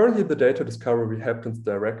 Currently, the data discovery happens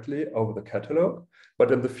directly over the catalog,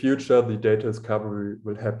 but in the future, the data discovery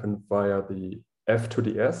will happen via the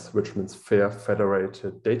F2DS, which means Fair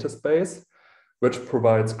Federated Data Space, which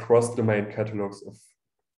provides cross-domain catalogs of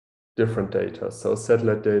different data, so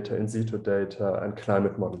satellite data, in situ data, and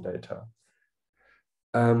climate model data.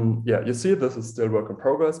 Yeah, you see this is still work in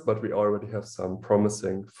progress, but we already have some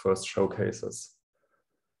promising first showcases.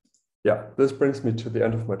 Yeah, this brings me to the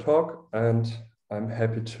end of my talk, and I'm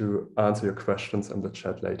happy to answer your questions in the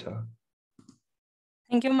chat later.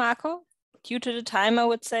 Thank you, Marco. Due to the time, I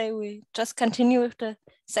would say we just continue with the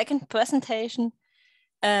second presentation.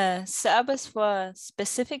 Service for a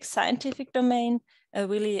specific scientific domain, a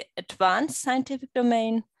really advanced scientific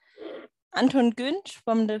domain. Anton Günsch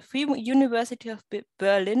from the Free University of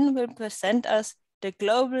Berlin will present us the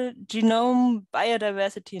Global Genome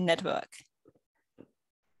Biodiversity Network.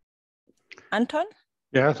 Anton?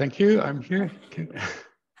 Yeah, thank you. I'm here.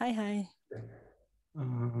 Hi, hi.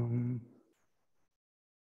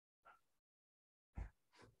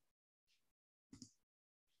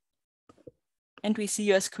 And we see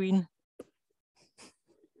your screen.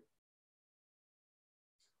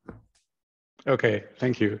 Okay,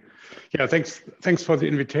 thank you. Yeah, thanks for the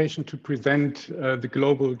invitation to present the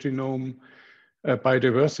Global Genome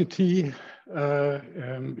Biodiversity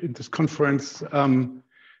in this conference.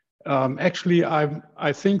 Actually,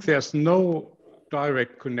 I think there's no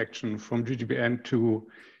direct connection from GGBN to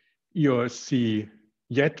EOSC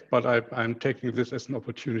yet, but I'm taking this as an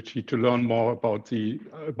opportunity to learn more about the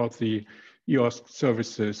EOSC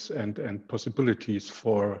services and possibilities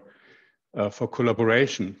for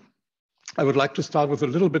collaboration. I would like to start with a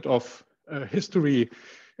little bit of history.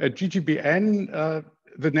 GGBN,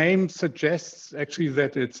 the name suggests actually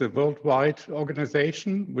that it's a worldwide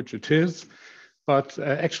organization, which it is, but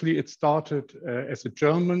actually it started as a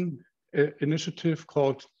German initiative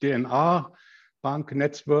called DNA,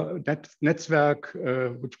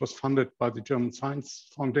 Netzwerk, which was funded by the German Science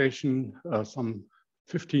Foundation some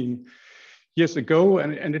 15 years ago,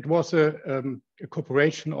 and it was a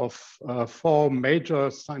cooperation of 4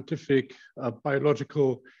 major scientific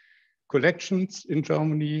biological collections in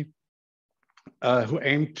Germany who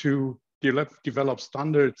aimed to develop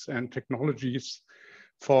standards and technologies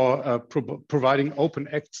for providing open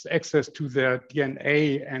access to their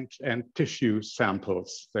DNA and tissue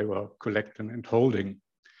samples they were collecting and holding.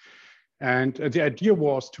 And the idea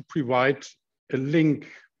was to provide a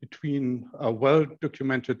link between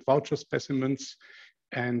well-documented voucher specimens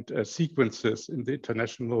and sequences in the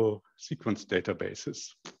international sequence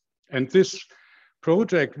databases. And this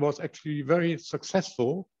project was actually very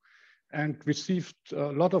successful and received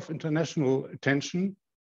a lot of international attention.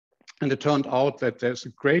 And it turned out that there's a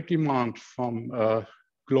great demand from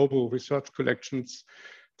global research collections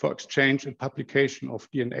for exchange and publication of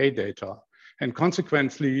DNA data. And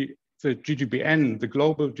consequently, the GGBN, the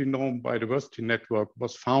Global Genome Biodiversity Network,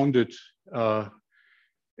 was founded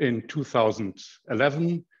in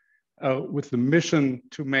 2011 with the mission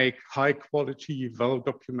to make high quality,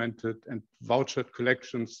 well-documented and vouchered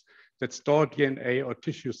collections that store DNA or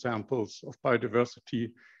tissue samples of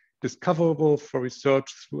biodiversity discoverable for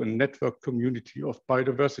research through a network community of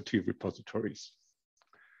biodiversity repositories.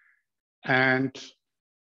 And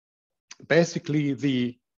basically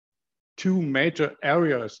the 2 major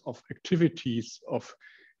areas of activities of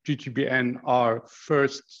GGBN are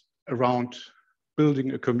first around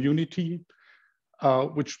building a community,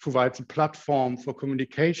 which provides a platform for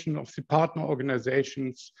communication of the partner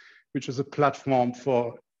organizations, which is a platform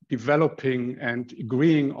for developing and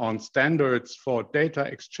agreeing on standards for data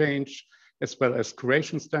exchange, as well as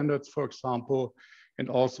curation standards, for example, and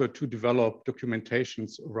also to develop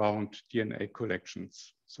documentations around DNA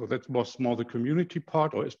collections. So that was more the community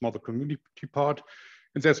part, or is more the community part.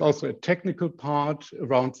 And there's also a technical part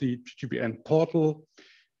around the GGBN portal,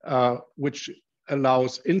 which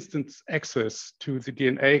allows instant access to the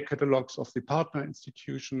DNA catalogs of the partner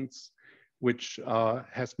institutions, which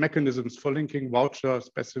has mechanisms for linking voucher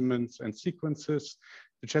specimens and sequences,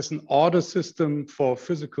 which has an order system for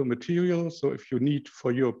physical material. So if you need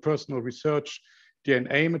for your personal research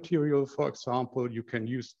DNA material, for example, you can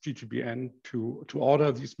use GGBN to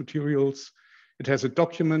order these materials. It has a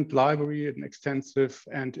document library, an extensive,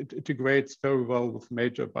 and it integrates very well with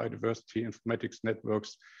major biodiversity informatics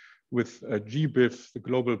networks with GBIF, the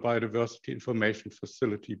Global Biodiversity Information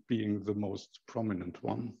Facility, being the most prominent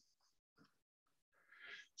one.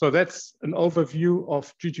 So that's an overview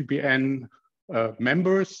of GGBN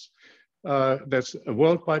members. There's a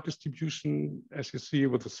worldwide distribution, as you see,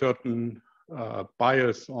 with a certain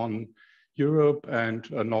bias on Europe and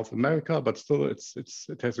North America, but still it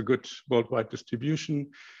has a good worldwide distribution.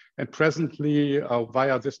 And presently,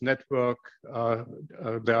 via this network,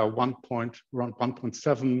 there are around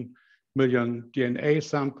 1.7 million DNA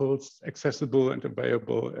samples accessible and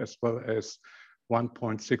available, as well as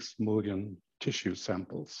 1.6 million tissue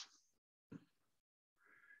samples.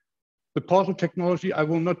 The portal technology, I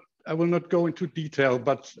will not go into detail,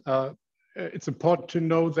 but it's important to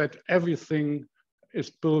know that everything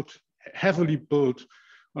is heavily built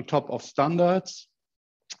on top of standards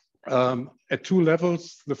at two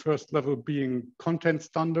levels. The first level being content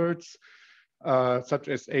standards, such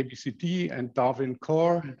as ABCD and Darwin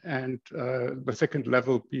Core, and the second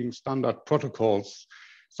level being standard protocols,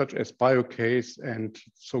 such as BioCase and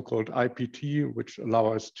so-called IPT, which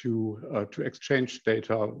allow us to exchange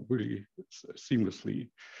data really seamlessly.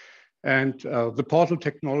 And the portal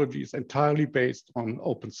technology is entirely based on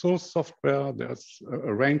open source software. There's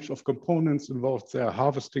a range of components involved there: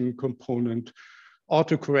 harvesting component,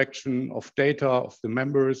 autocorrection of data of the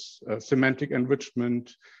members, semantic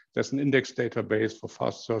enrichment. There's an index database for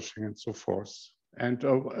fast searching and so forth. And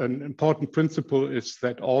an important principle is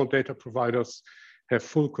that all data providers have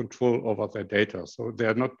full control over their data. So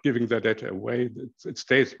they're not giving their data away. It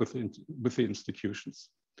stays with the institutions.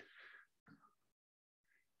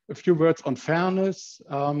 A few words on fairness.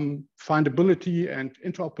 Findability and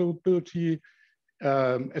interoperability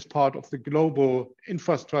as part of the global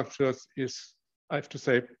infrastructures is, I have to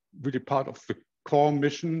say, really part of the core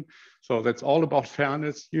mission. So that's all about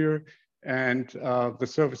fairness here. And the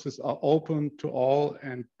services are open to all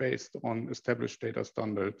and based on established data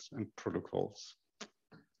standards and protocols.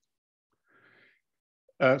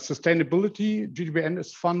 Sustainability, GGBN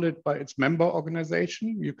is funded by its member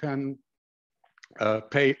organization. You can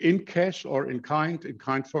pay in cash or in kind,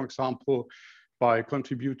 for example, by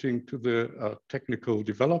contributing to the technical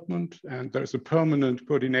development. And there's a permanent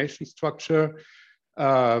coordination structure,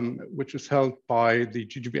 which is held by the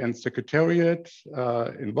GGBN Secretariat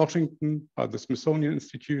in Washington, by the Smithsonian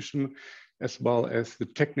Institution, as well as the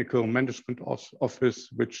Technical Management Office,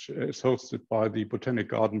 which is hosted by the Botanic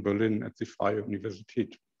Garden Berlin at the Freie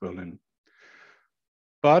Universität Berlin.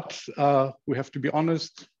 But we have to be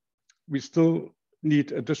honest, we still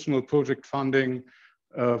need additional project funding,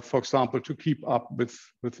 for example, to keep up with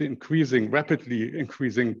the rapidly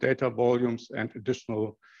increasing data volumes and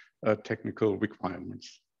additional technical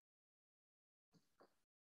requirements.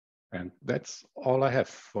 And that's all I have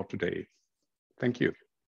for today. Thank you.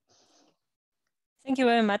 Thank you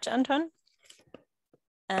very much, Anton.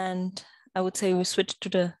 And I would say we switch to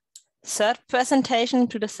the third presentation,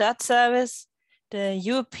 to the third service. The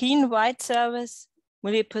European-wide service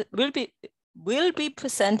will be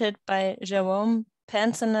presented by Jérôme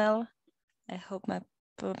Pensenel. I hope my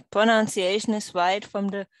pronunciation is right, from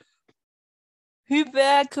the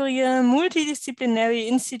Hypercurieux Multidisciplinary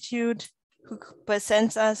Institute, who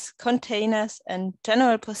presents us containers and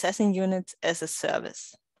general processing units as a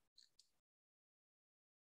service.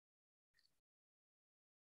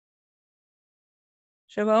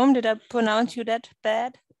 Jérôme, did I pronounce you that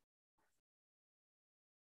bad?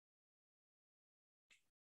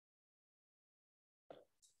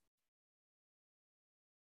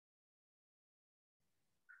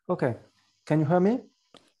 Okay, can you hear me?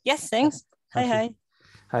 Yes, thanks. Hi, hi.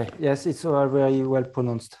 Hi, yes, it's all very well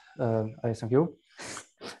pronounced. I thank you.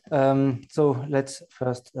 So let's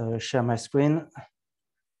first share my screen.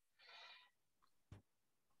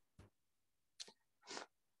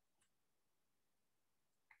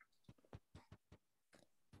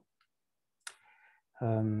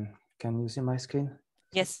 Can you see my screen?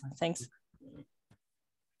 Yes, thanks.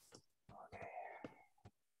 Okay.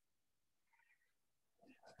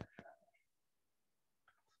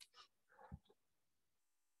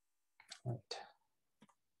 Right.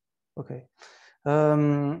 Okay.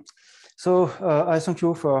 So I thank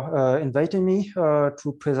you for inviting me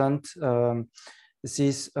to present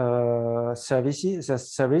this service,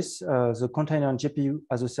 the container and GPU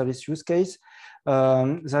as a service use case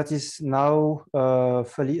that is now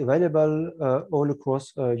fully available all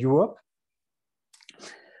across Europe.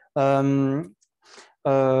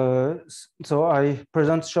 So I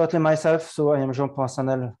present shortly myself. So I am Jérôme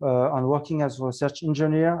Pensenel. I'm working as a research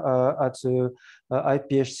engineer at the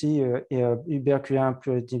IPHC, Hypercurieux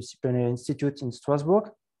Multidisciplinary Institute in Strasbourg.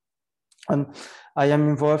 And I am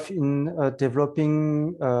involved in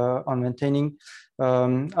developing and maintaining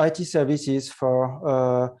IT services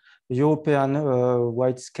for European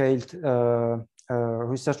wide-scale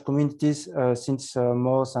research communities since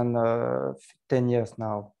more than 10 years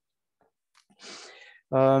now.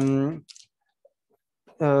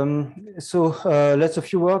 Let's a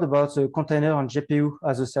few words about the container and GPU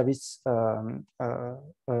as a service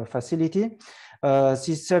facility.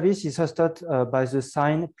 This service is hosted by the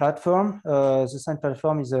SIGN platform. The SIGN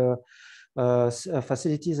platform is a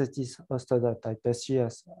facility that is hosted at EOSC,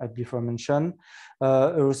 as I before mentioned,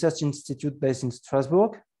 a research institute based in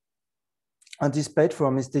Strasbourg. And this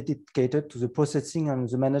platform is dedicated to the processing and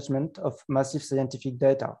the management of massive scientific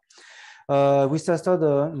data. We started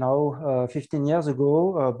now 15 years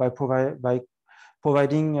ago by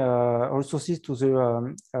providing resources to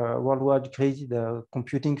the worldwide grid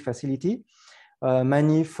computing facility,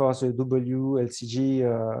 mainly for the WLCG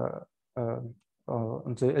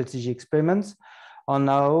on the LCG experiments. And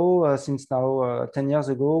now, since now 10 years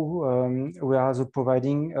ago, we are also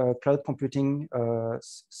providing cloud computing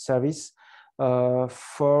service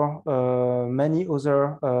for many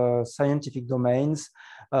other scientific domains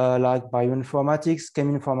like bioinformatics,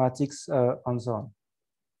 cheminformatics, and so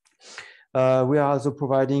on. We are also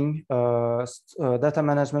providing data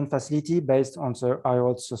management facility based on the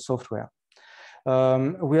IRODS software.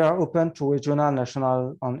 We are open to regional,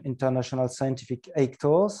 national, and international scientific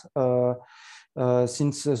actors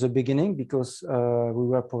since the beginning, because we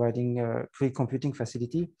were providing a free computing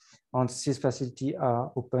facility, and these facilities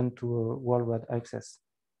are open to worldwide access.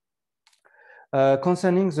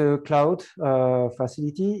 Concerning the cloud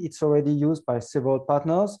facility, it's already used by several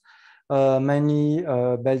partners, mainly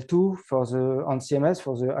Bell2 for the on CMS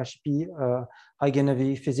for the HPE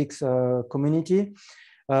High-Energy Physics community.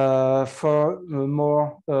 For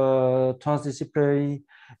more transdisciplinary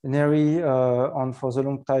and for the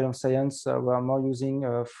long tail of science, we are more using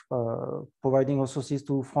providing resources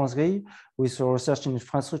to France Grid with research in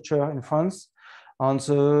infrastructure in France, and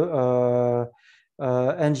the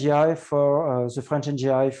NGI for the French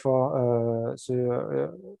NGI for the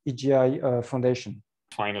EGI Foundation.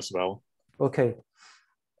 Fine as well. Okay.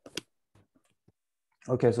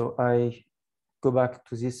 Okay, so I go back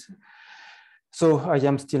to this. So I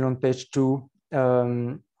am still on page 2.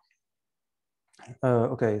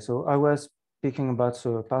 Okay, so I was speaking about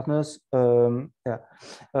the partners. And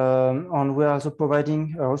we're also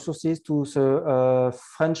providing resources to the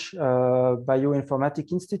French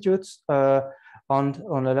Bioinformatics Institutes and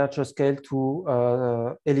on a larger scale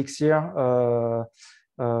to Elixir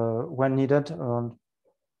when needed.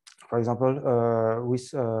 For example,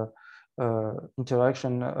 with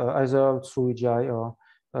interaction either through EGI or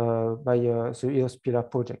by the EOSC-Pillar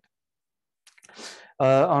project.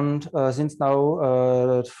 And since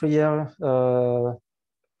now 3 years, we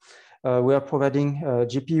are providing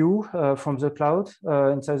GPU from the cloud,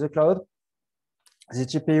 inside the cloud. The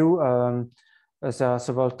GPU, there are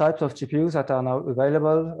several types of GPUs that are now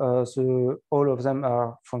available. So all of them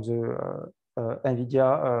are from the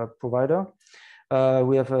NVIDIA provider.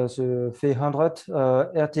 We have the 300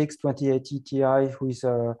 RTX 2080 Ti with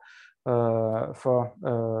for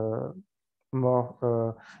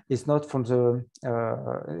more, it's not from the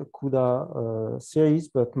CUDA series,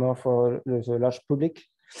 but more for the large public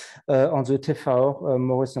on the TFR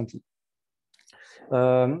more recently.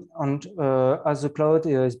 And as the cloud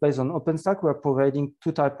is based on OpenStack, we're providing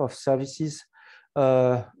 2 types of services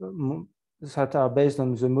that are based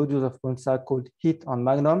on the modules of OpenStack called HIT and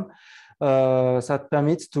Magnum that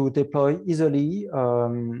permits to deploy easily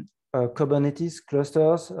Kubernetes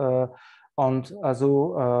clusters and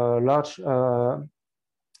also large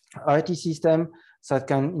IT system that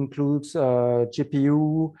can include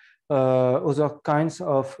GPU, other kinds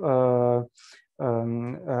of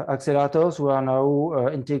accelerators. We are now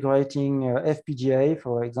integrating FPGA,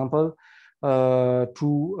 for example,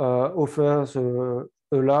 to offer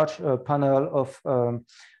a large panel of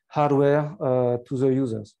hardware to the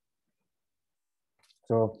users.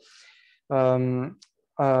 So,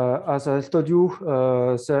 as I told you,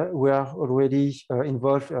 we are already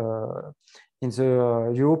involved in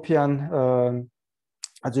the European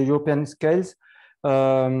at the European scales,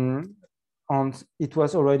 and it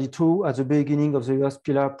was already true at the beginning of the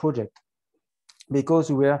EOSC-Pillar project,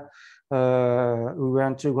 because we were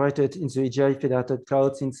integrated in the EGI federated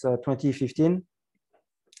cloud since 2015.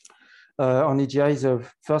 And EGI is a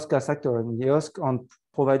first-class actor in EOSC and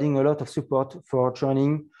providing a lot of support for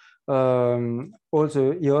joining all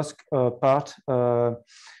the EOSC part.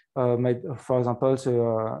 For example,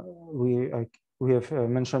 we have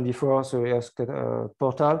mentioned before, so EOSC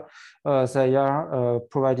portal, they are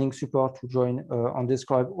providing support to join and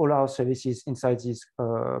describe all our services inside this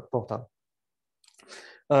portal.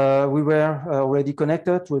 We were already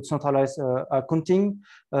connected to a centralized accounting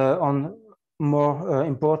on more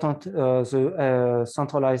important, the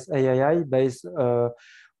centralized AII based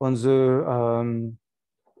on the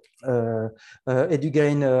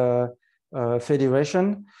EduGain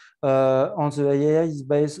federation. On the AII is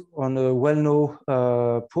based on a well-known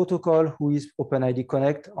protocol who is OpenID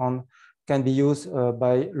Connect and can be used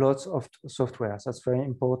by lots of software. That's very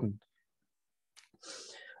important.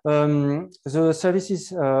 The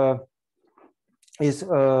services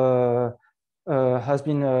has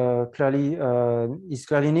been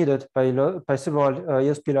clearly needed by several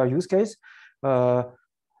EOSC-Pillar use cases.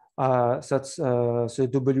 That's the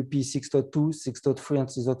WP 6.2, 6.3, and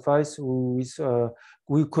 6.5,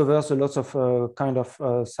 who covers a lot of kind of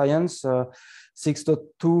science.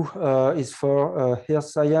 6.2 is for health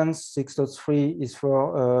science, 6.3 is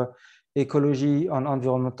for ecology and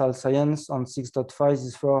environmental science, and 6.5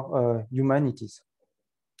 is for humanities.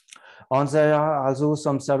 And there are also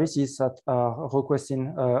some services that are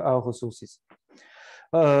requesting our resources.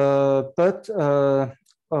 But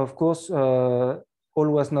of course, all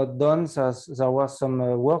was not done. There was some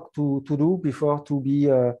work to do before to be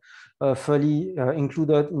fully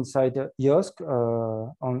included inside EOSC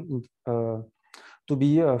to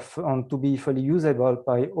be fully usable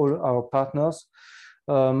by all our partners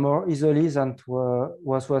more easily than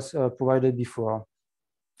was provided before.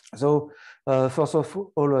 So first of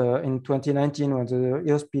all, in 2019, when the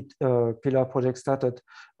EOSC-Pillar project started,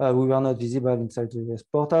 we were not visible inside the EOSC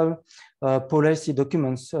portal. Policy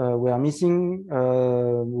documents were missing.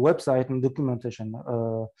 Website and documentation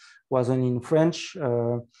was only in French.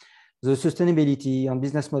 The sustainability and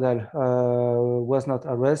business model was not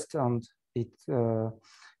addressed, and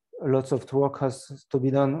lots of work has to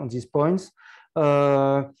be done on these points.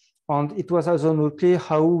 And it was also not clear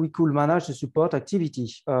how we could manage the support activity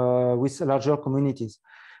with larger communities.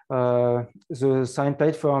 The sign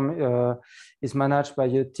platform is managed by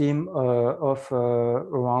a team of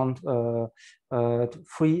around 3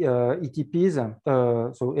 ETPs,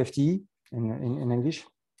 so FTE in English.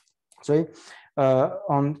 Sorry,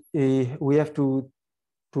 and we have to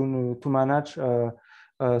manage the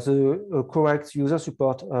correct user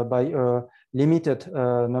support by a limited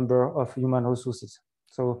number of human resources.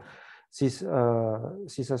 So this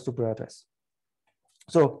has to be addressed.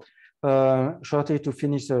 So shortly to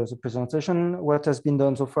finish the presentation, what has been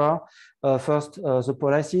done so far? First, the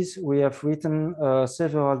policies. We have written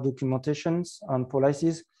several documentations on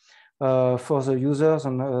policies for the users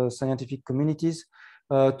and scientific communities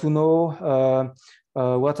to know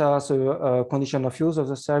what are the conditions of use of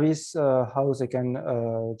the service, how they can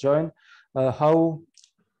join, how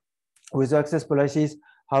with the access policies,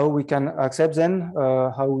 how we can accept them,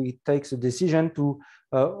 how we take the decision to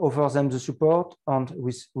offer them the support and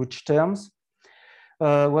with which terms.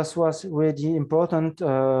 What was really important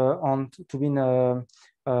and to be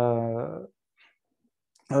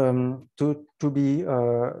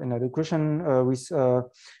in education with the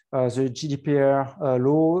GDPR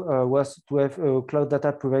law was to have a cloud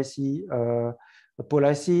data privacy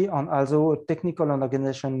policy and also technical and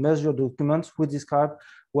organization measure documents which describe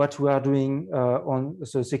what we are doing on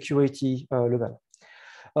the security level.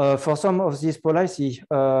 For some of these policy,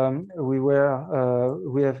 we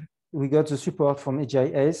got the support from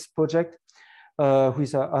EGIS project,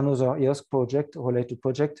 with another EOSC project, related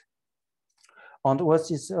project. And what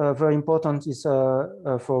is very important is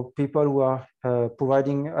for people who are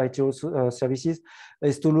providing ITO services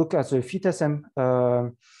is to look at the FITSM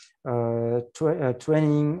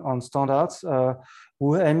training on standards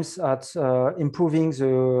who aims at improving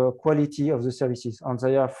the quality of the services, and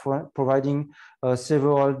they are providing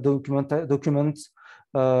several documents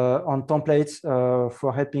on templates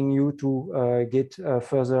for helping you to get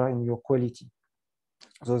further in your quality.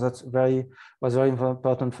 So that's was very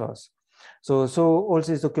important for us. So all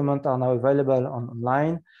these documents are now available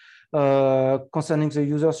online. Concerning the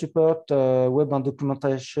user support, web and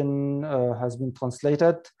documentation has been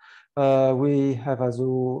translated. We have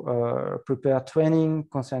also prepared training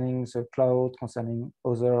concerning the cloud, concerning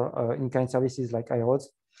other in-kind services like iRoads.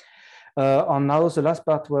 And now the last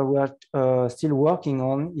part where we are still working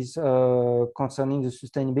on is concerning the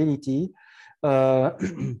sustainability.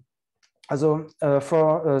 Also,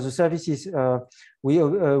 for the services, we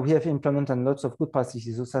have implemented lots of good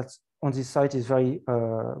practices. So that's on this site is very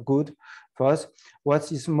good for us. What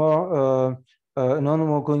is more an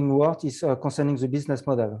ongoing work is concerning the business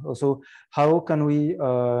model. Also, how can we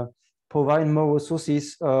provide more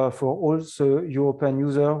resources for all the European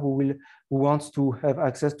user who wants to have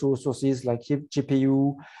access to resources like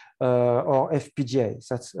GPU or FPGA.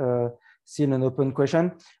 That's still an open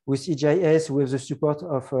question. With EGIS, with the support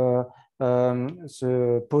of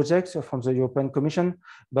the projects from the European Commission,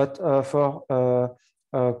 but for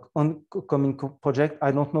oncoming project,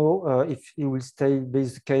 I don't know if it will stay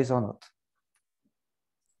this case or not.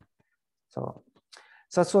 So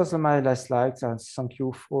that was my last slide, and thank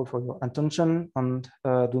you all for your attention, and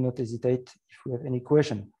do not hesitate if you have any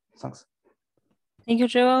question. Thanks. Thank you,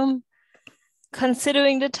 Jerome.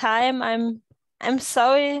 Considering the time, I'm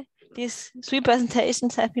sorry. These 3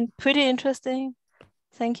 presentations have been pretty interesting.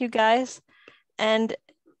 Thank you, guys. And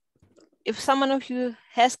if someone of you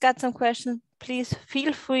has got some questions, please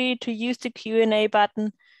feel free to use the Q&A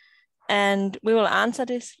button, and we will answer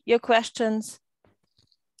your questions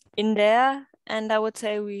in there. And I would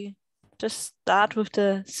say we just start with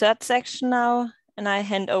the 3rd section now, and I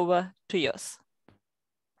hand over to Jos.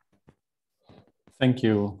 Thank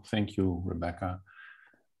you, Rebecca.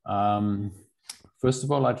 First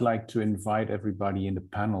of all, I'd like to invite everybody in the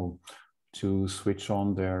panel to switch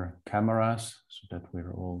on their cameras so that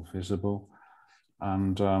we're all visible.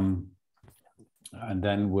 And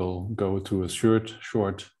then we'll go to a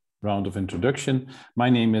short round of introduction.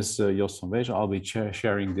 My name is Jos van Wezen. I'll be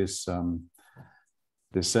sharing this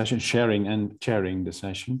session, chairing the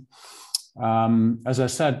session. As I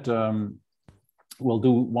said, we'll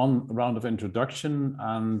do 1 round of introduction,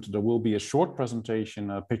 and there will be a short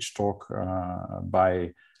presentation, a pitch talk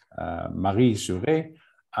by Marie Zuré,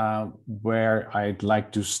 where I'd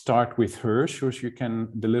like to start with her so she can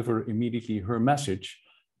deliver immediately her message,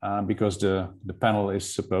 because the panel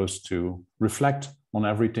is supposed to reflect on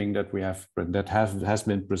everything that has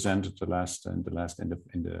been presented in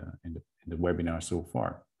the webinar so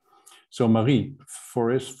far. So Marie,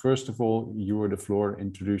 first of all, you are the floor.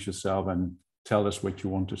 Introduce yourself and tell us what you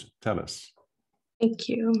want to tell us. Thank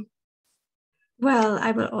you. Well,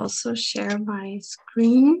 I will also share my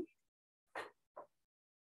screen.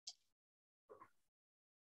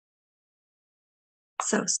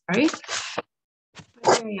 So sorry.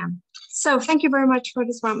 Here I am. So thank you very much for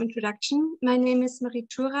this warm introduction. My name is Marie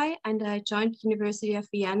Zuré, and I joined University of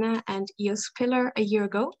Vienna and EOSC-Pillar a year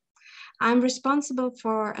ago. I'm responsible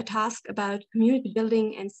for a task about community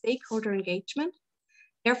building and stakeholder engagement.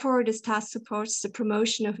 Therefore, this task supports the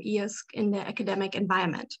promotion of EOSC in the academic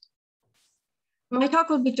environment. My talk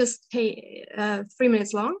will be just 3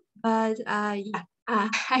 minutes long, but I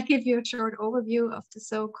give you a short overview of the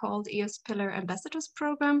so-called EOSC-Pillar Ambassadors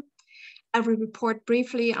Program. I will report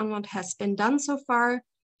briefly on what has been done so far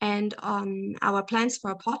and on our plans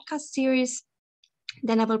for a podcast series.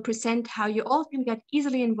 Then I will present how you all can get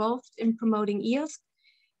easily involved in promoting EOSC.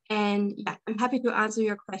 And yeah, I'm happy to answer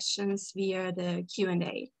your questions via the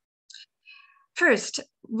Q&A. First,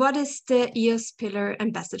 what is the EOSC-Pillar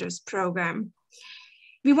Ambassadors Program?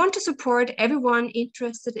 We want to support everyone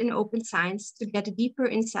interested in open science to get a deeper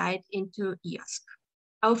insight into EOSC.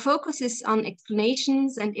 Our focus is on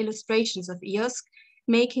explanations and illustrations of EOSC,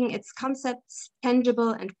 making its concepts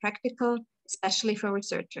tangible and practical, especially for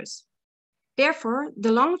researchers. Therefore,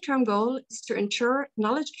 the long-term goal is to ensure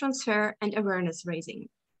knowledge transfer and awareness raising.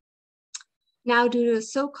 Now, to the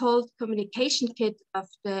so-called communication kit of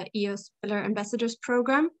the EOSC-Pillar Ambassadors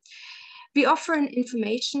Program, we offer an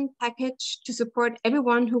information package to support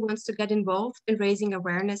everyone who wants to get involved in raising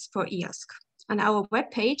awareness for EOSC. On our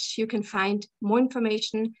webpage, you can find more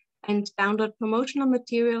information and download promotional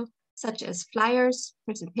material such as flyers,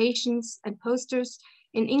 presentations, and posters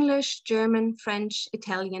in English, German, French,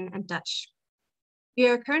 Italian, and Dutch. We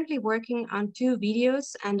are currently working on 2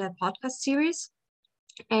 videos and a podcast series,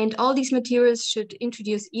 and all these materials should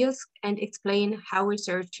introduce EOSC and explain how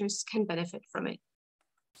researchers can benefit from it.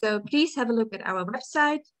 So please have a look at our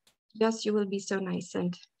website. Yes, you will be so nice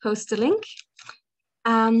and post the link.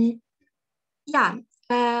 And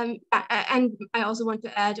I also want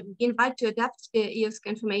to add, we invite to adapt the EOSC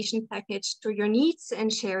information package to your needs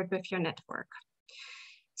and share it with your network.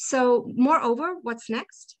 So moreover, what's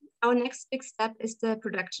next? Our next big step is the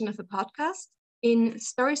production of a podcast. In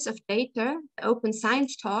Stories of Data, the Open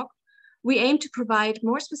Science Talk, we aim to provide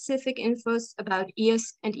more specific infos about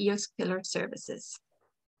EOSC and EOSC-Pillar services.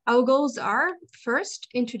 Our goals are, first,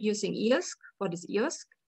 introducing EOSC. What is EOSC?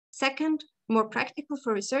 Second, more practical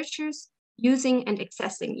for researchers using and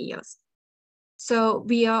accessing EOSC. So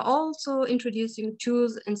we are also introducing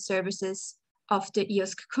tools and services of the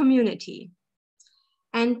EOSC community.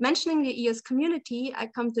 And mentioning the EOSC community, I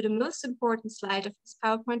come to the most important slide of this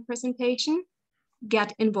PowerPoint presentation: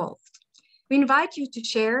 get involved. We invite you to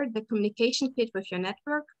share the communication kit with your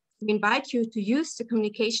network, We invite you to use the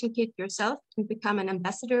communication kit yourself and become an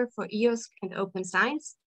ambassador for EOSC and open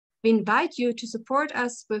science. We invite you to support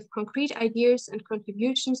us with concrete ideas and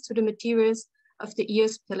contributions to the materials of the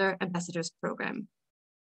EOSC-Pillar Ambassadors Program.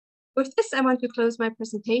 With this, I want to close my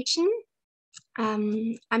presentation.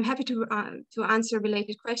 I'm happy to answer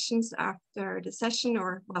related questions after the session,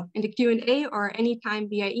 or well, in the Q&A, or anytime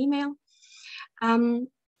via email.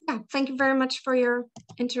 Yeah, thank you very much for your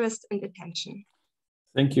interest and attention.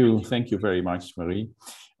 Thank you very much, Marie.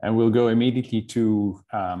 And we'll go immediately to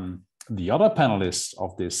the other panelists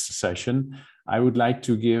of this session. I would like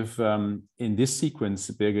to give, in this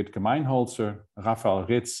sequence, Birgit Gemeinholzer, Raphael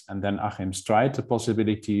Ritz, and then Achim Streit the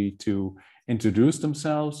possibility to introduce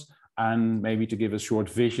themselves and maybe to give a short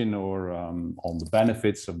vision or on the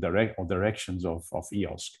benefits of directions of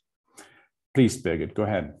EOSC. Please, Birgit, go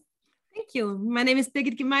ahead. Thank you. My name is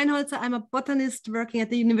Birgit Gemeinholzer. I'm a botanist working at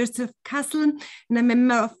the University of Kassel and a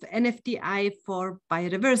member of NFDI for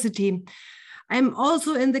biodiversity. I'm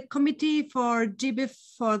also in the committee for GBIF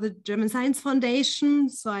for the German Science Foundation,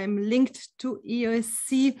 so I'm linked to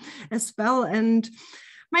EOSC as well. And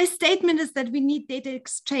my statement is that we need data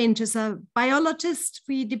exchange. As a biologist,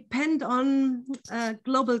 we depend on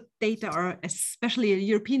global data, or especially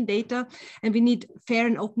European data, and we need fair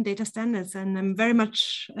and open data standards. And I'm very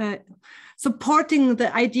much supporting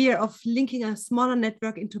the idea of linking a smaller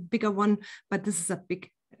network into a bigger one, but this is a big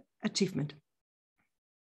achievement.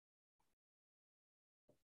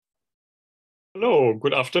 Hello,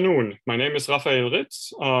 good afternoon. My name is Raphael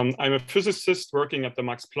Ritz. I'm a physicist working at the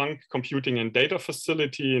Max Planck Computing and Data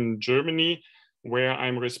Facility in Germany, where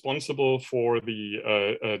I'm responsible for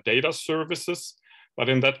the data services. But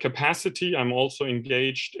in that capacity, I'm also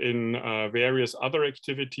engaged in various other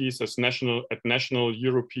activities at national,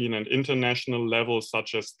 European, and international levels,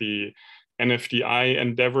 such as the NFDI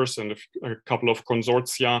endeavors and a couple of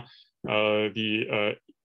consortia,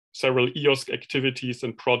 several EOSC activities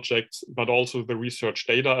and projects, but also the Research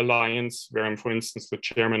Data Alliance, where I'm, for instance, the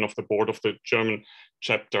chairman of the board of the German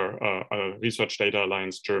chapter, Research Data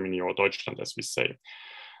Alliance Germany, or Deutschland, as we say.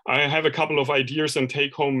 I have a couple of ideas and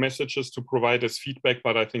take-home messages to provide as feedback,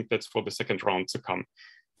 but I think that's for the second round to come.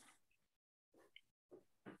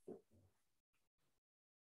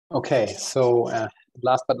 Okay, so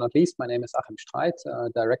last but not least, my name is Achim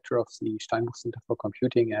Streit, director of the Steinbuch Center for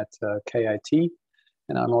Computing at KIT.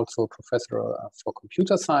 And I'm also a professor for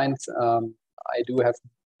computer science. I do have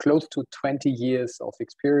close to 20 years of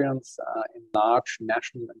experience in large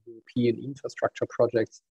national and European infrastructure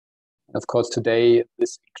projects. And of course, today,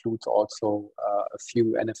 this includes also a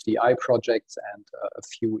few NFDI projects and a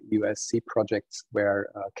few EOSC projects where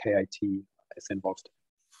KIT is involved.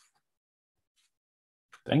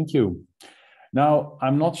 Thank you. Now,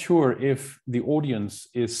 I'm not sure if the audience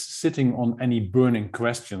is sitting on any burning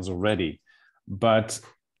questions already. But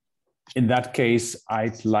in that case,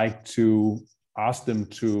 I'd like to ask them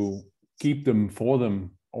to keep them for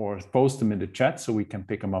them or post them in the chat so we can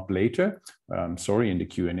pick them up later. In the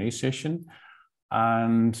Q&A session.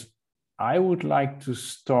 And I would like to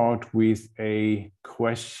start with a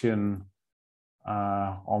question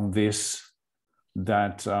on this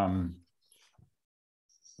that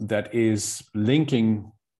is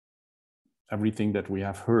linking everything that we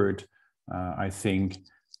have heard, I think,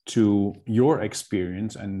 to your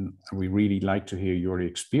experience, and we really like to hear your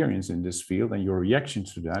experience in this field and your reaction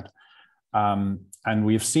to that. And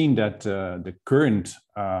we've seen that the current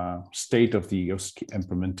state of the EOSC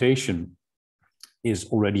implementation is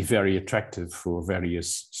already very attractive for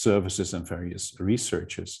various services and various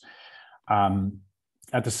researchers.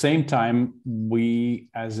 At the same time, we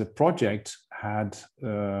as a project had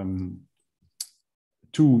 2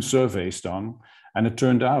 surveys done. And it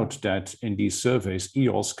turned out that in these surveys,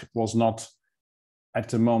 EOSC was not at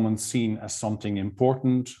the moment seen as something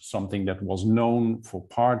important, something that was known for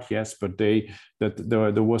part, yes, but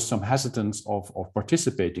there was some hesitance of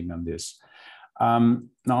participating in this.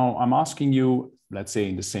 Now I'm asking you, let's say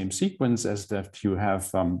in the same sequence as that you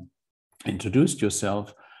have introduced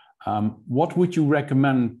yourself, what would you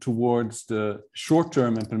recommend towards the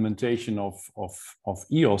short-term implementation of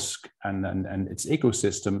EOSC and its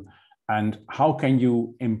ecosystem? And how can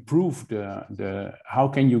you improve how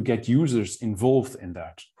can you get users involved in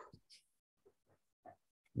that?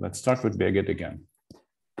 Let's start with Birgit again.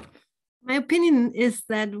 My opinion is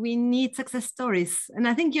that we need success stories. And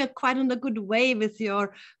I think you're quite on a good way with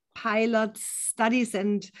your pilot studies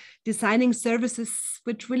and designing services,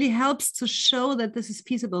 which really helps to show that this is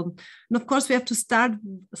feasible. And of course, we have to start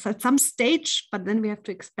at some stage, but then we have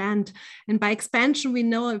to expand. And by expansion, we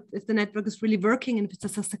know if the network is really working and if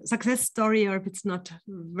it's a success story or if it's not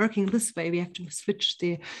working this way, we have to switch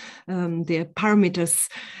the parameters.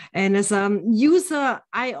 And as a user,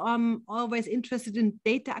 I am always interested in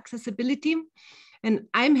data accessibility. And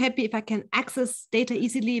I'm happy if I can access data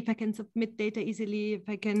easily, if I can submit data easily, if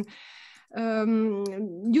I can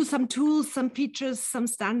use some tools, some features, some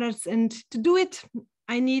standards. And to do it,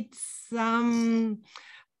 I need some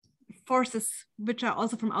forces, which are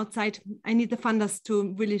also from outside. I need the funders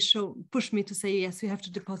to really push me to say, yes, you have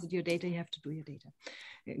to deposit your data, you have to do your data,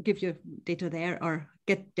 give your data there or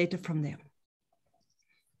get data from there.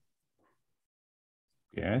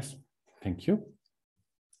 Yes, thank you.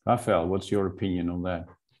 Raphael, what's your opinion on that?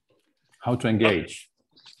 How to engage?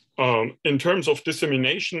 In terms of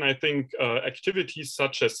dissemination, I think activities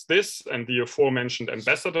such as this and the aforementioned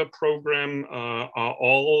ambassador program are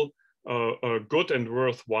all good and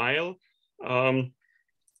worthwhile.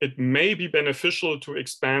 It may be beneficial to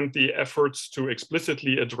expand the efforts to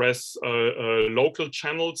explicitly address local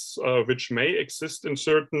channels which may exist in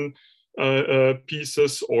certain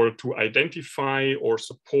pieces, or to identify or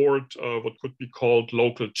support what could be called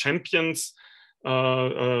local champions.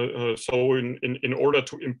 So in order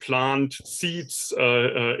to implant seeds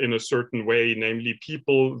in a certain way, namely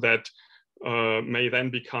people that may then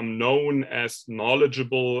become known as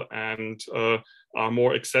knowledgeable and are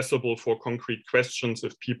more accessible for concrete questions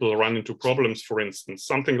if people run into problems, for instance.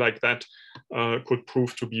 Something like that could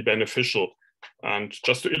prove to be beneficial. And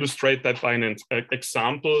just to illustrate that by an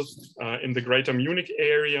example, in the Greater Munich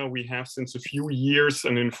area, we have since a few years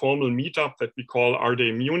an informal meetup that we call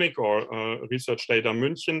RD Munich, or Research Data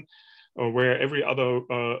München, where every other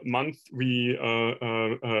month we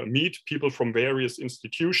meet people from various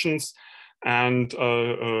institutions, and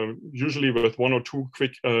usually with one or two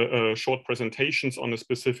quick short presentations on a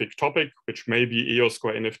specific topic, which may be EOSC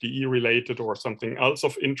or NFDE related or something else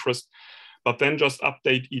of interest, but then just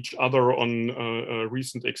update each other on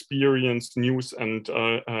recent experience, news, and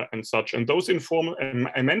such. And those informal,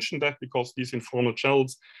 I mentioned that because these informal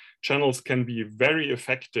channels can be very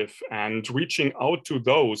effective, and reaching out to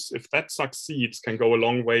those, if that succeeds, can go a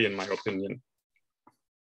long way, in my opinion.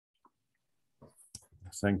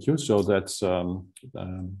 Thank you. So that's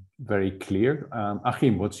very clear.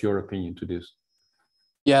 Achim, what's your opinion to this?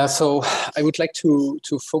 Yeah, so I would like to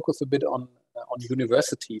focus a bit on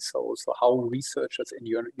universities, so how researchers in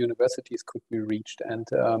universities could be reached. And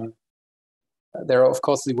there are, of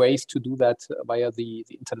course, the ways to do that via the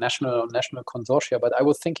international national consortia, but I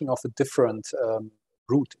was thinking of a different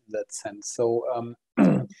route in that sense. So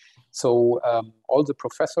all the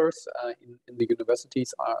professors in the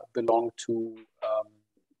universities belong to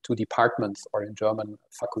departments, or in German,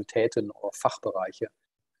 Fakultäten or Fachbereiche.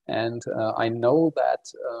 And I know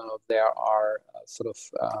that there are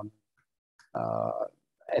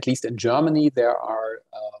at least in Germany, there are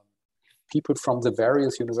people from the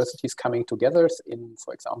various universities coming together in,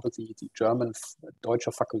 for example, the German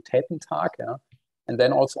Deutscher Fakultätentag. Yeah? And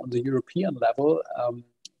then also on the European level,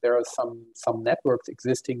 there are some networks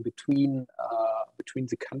existing between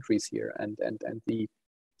the countries here and the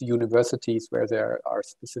universities where there are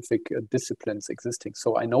specific disciplines existing.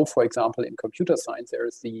 So I know, for example, in computer science, there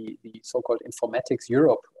is the so-called Informatics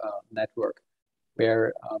Europe network,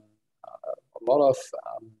 where a lot of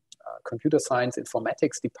computer science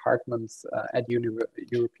informatics departments at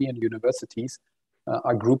European universities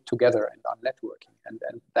are grouped together and are networking. And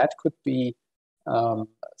that could be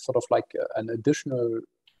sort of like an additional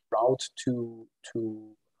route to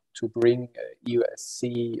bring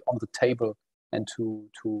EOSC on the table, and to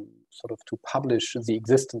publish the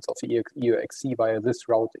existence of EOSC via this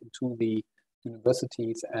route into the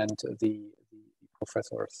universities and the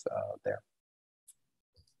professors there.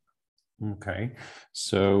 Okay,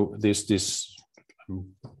 so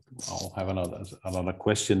I'll have another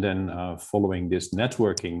question then, following this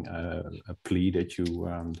networking plea that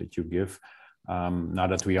you give. Now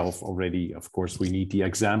that we have already, of course, we need the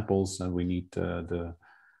examples, and we need the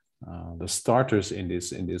starters in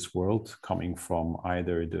this world, coming from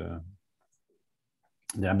either the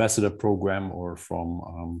ambassador program or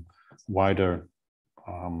from wider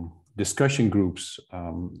discussion groups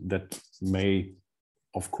that may,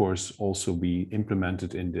 of course, also be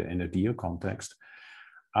implemented in the NFDA context.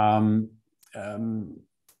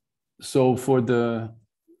 So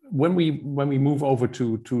when we move over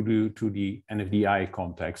to the NFDI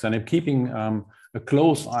context, and I'm keeping a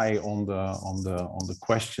close eye on the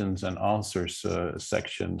questions and answers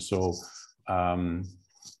section. So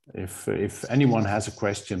if anyone has a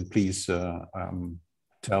question, please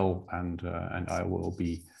tell, and I will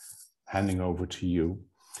be handing over to you.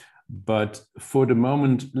 But for the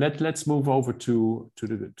moment, let's move over to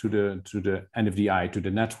the NFDI, to the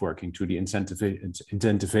networking, to the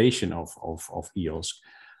incentivization of EOSC.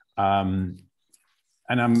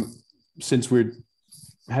 And since we're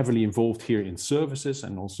heavily involved here in services,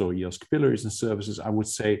 and also EOSC-Pillar is in services, I would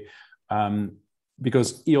say,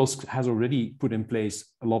 because EOSC has already put in place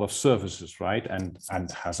a lot of services, right? And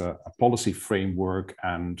has a policy framework,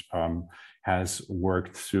 and has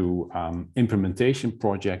worked through implementation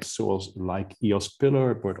projects, so like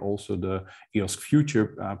EOSC-Pillar, but also the EOSC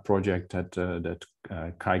Future project that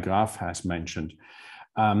Kai Graaf has mentioned.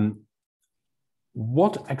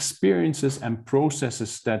 What experiences and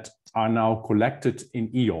processes that are now collected in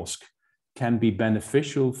EOSC can be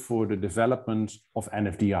beneficial for the development of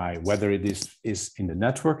NFDI, whether it is in the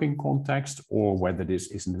networking context or whether this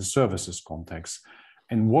is in the services context?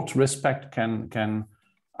 In what respect can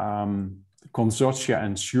consortia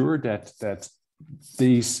ensure that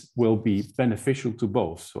these will be beneficial to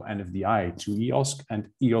both, so NFDI to EOSC and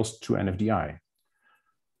EOSC to NFDI?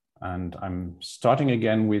 And I'm starting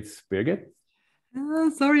again with Birgit.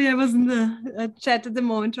 Sorry, I was in the chat at the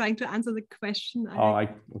moment trying to answer the question.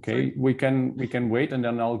 Okay, we can wait, and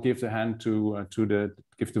then I'll give the hand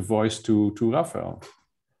give the voice to Raphael.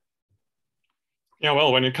 Yeah,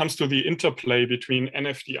 well, when it comes to the interplay between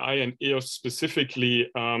NFDI and EOSC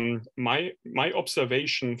specifically, my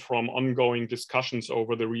observation from ongoing discussions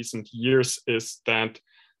over the recent years is that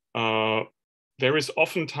there is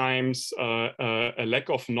oftentimes a lack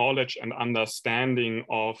of knowledge and understanding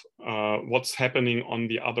of what's happening on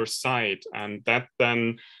the other side. And that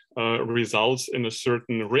then results in a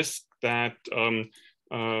certain risk that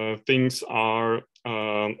things are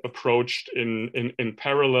approached in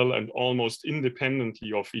parallel and almost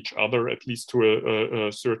independently of each other, at least to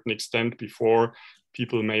a certain extent, before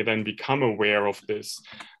people may then become aware of this.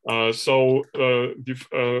 So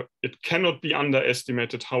it cannot be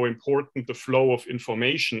underestimated how important the flow of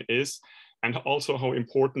information is, and also how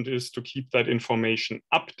important it is to keep that information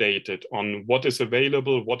updated on what is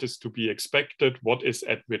available, what is to be expected, what is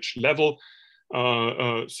at which level.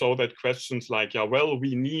 So that questions like, yeah, well,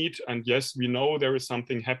 we need, and yes, we know there is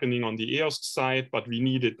something happening on the EOSC side, but we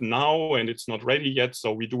need it now and it's not ready yet,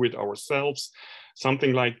 so we do it ourselves.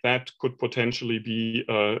 Something like that could potentially be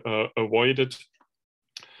avoided.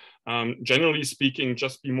 Generally speaking,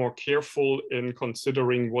 just be more careful in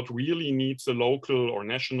considering what really needs a local or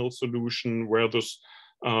national solution, where this,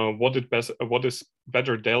 what is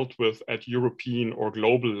better dealt with at European or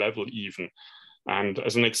global level even. And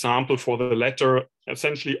as an example for the latter,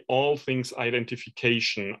 essentially all things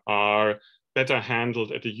identification are better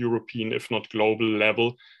handled at a European, if not global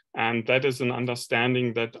level. And that is an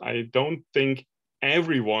understanding that I don't think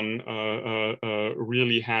everyone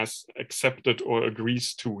really has accepted or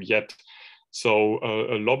agrees to yet. So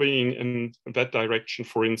lobbying in that direction,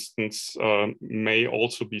 for instance, may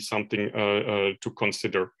also be something to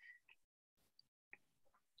consider.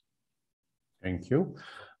 Thank you.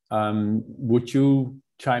 Would you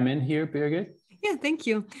chime in here, Birgit? Yeah, thank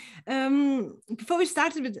you. Before we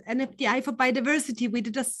started with NFDI for biodiversity, we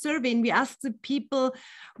did a survey and we asked the people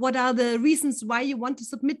what are the reasons why you want to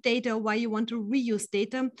submit data, or why you want to reuse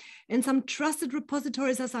data. And some trusted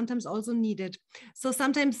repositories are sometimes also needed. So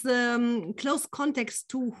sometimes close context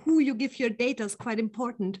to who you give your data is quite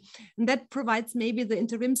important. And that provides maybe the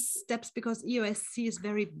interim steps, because EOSC is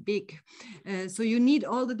very big. So you need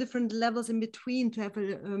all the different levels in between to have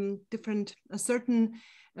a certain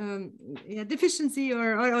deficiency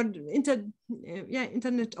or internet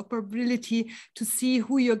operability to see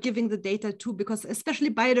who you're giving the data to, because especially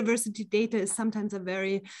biodiversity data is sometimes a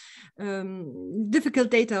very difficult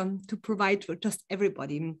data to provide for just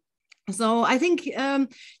everybody. So I think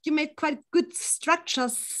you made quite good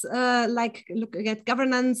structures, like looking at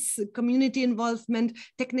governance, community involvement,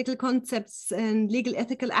 technical concepts, and legal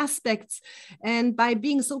ethical aspects. And by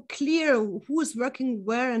being so clear who is working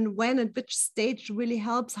where and when at which stage really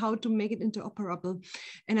helps how to make it interoperable.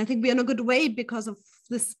 And I think we're in a good way because of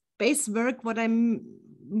this base work. What I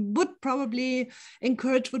would probably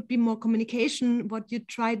encourage would be more communication, what you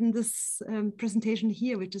tried in this presentation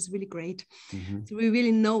here, which is really great. Mm-hmm. So we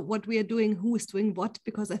really know what we are doing, who is doing what,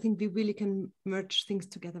 because I think we really can merge things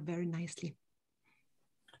together very nicely.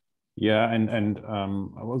 Yeah, and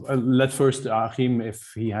let first Achim,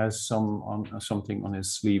 if he has something on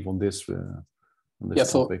his sleeve on this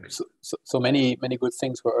topic. So many good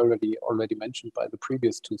things were already mentioned by the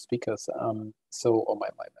previous two speakers. Or my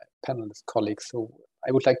panelist colleagues. So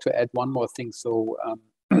I would like to add one more thing. So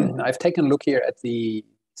I've taken a look here at the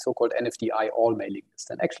so-called NFDI all mailing list.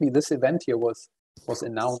 And actually this event here was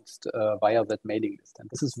announced via that mailing list. And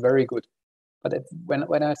this is very good. But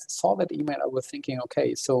when I saw that email, I was thinking,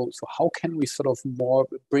 okay, so how can we sort of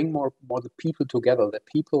bring more the people together, that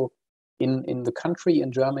people in the country,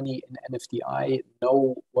 in Germany, in NFDI,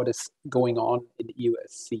 know what is going on in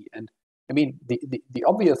EOSC. And I mean, the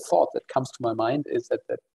obvious thought that comes to my mind is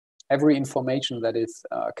that every information that is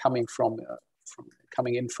coming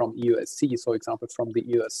in from EOSC, so example, from the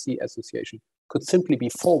EOSC Association, could simply be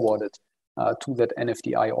forwarded to that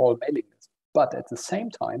NFDI all mailing list. But at the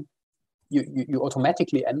same time, you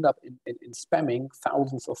automatically end up in spamming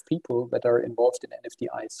thousands of people that are involved in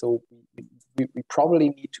NFDI. So we probably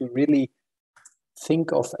need to really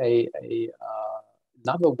think of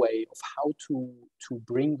another way of how to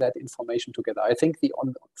bring that information together. I think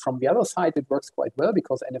from the other side, it works quite well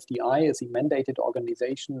because NFDI is a mandated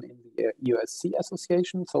organization in the EOSC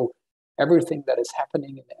Association. So everything that is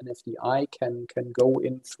happening in NFDI can go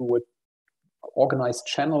in through an organized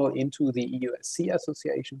channel into the EOSC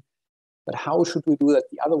Association. But how should we do that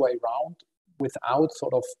the other way around without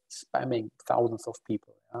sort of spamming thousands of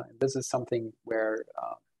people? And this is something where,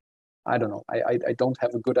 I don't know, I don't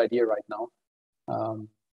have a good idea right now.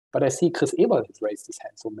 But I see Chris Eberl has raised his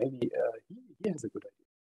hand, so maybe he has a good idea.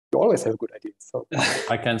 You always have good ideas. So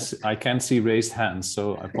I can see raised hands,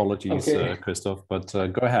 so apologies, okay. Christoph, but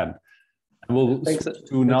go ahead. We'll switch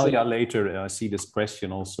to Nalia later. I see this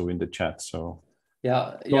question also in the chat, so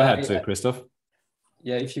go ahead, Christoph.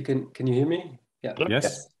 Yeah, if you can you hear me? Yeah.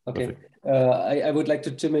 Yes. Okay. I would like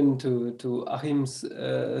to chime into Achim's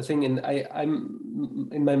thing, and I'm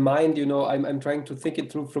in my mind, you know, I'm trying to think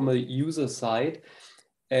it through from a user side,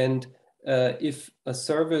 and if a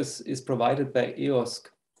service is provided by EOSC,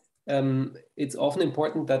 it's often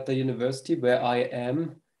important that the university where I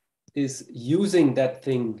am is using that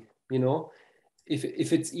thing. You know,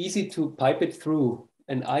 if it's easy to pipe it through,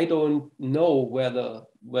 and I don't know where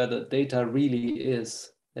the data really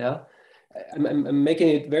is, yeah. I'm making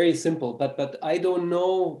it very simple, but I don't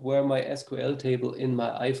know where my SQL table in my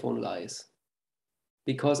iPhone lies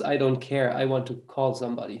because I don't care. I want to call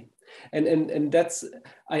somebody, and that's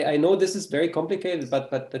I know this is very complicated,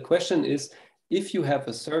 but the question is, if you have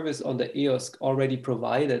a service on the EOSC already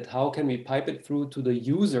provided, how can we pipe it through to the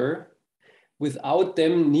user without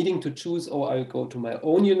them needing to choose, oh, I go to my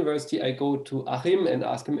own university, I go to Achim and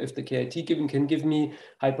ask him if the KIT can give me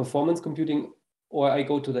high performance computing, or I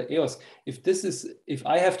go to the EOSC. If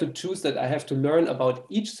I have to choose that, I have to learn about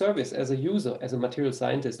each service as a user, as a material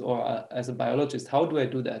scientist, or as a biologist. How do I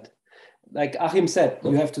do that? Like Achim said,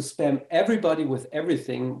 you have to spam everybody with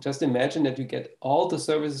everything. Just imagine that you get all the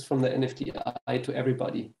services from the NFDI to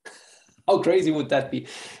everybody. How crazy would that be?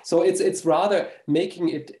 So it's rather making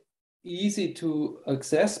it easy to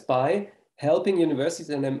access by helping universities,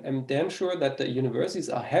 and I'm damn sure that the universities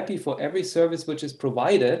are happy for every service which is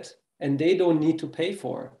provided and they don't need to pay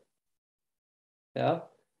for. Yeah,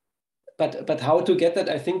 but how to get that?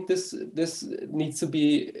 I think this needs to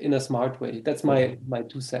be in a smart way. That's my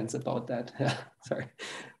 2 cents about that. Sorry.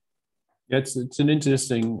 Yeah, it's an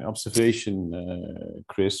interesting observation,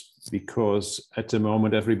 Chris, because at the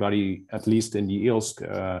moment everybody, at least in the EOSC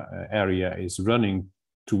area, is running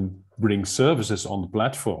to bring services on the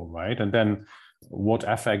platform, right? And then what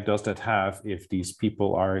effect does that have if these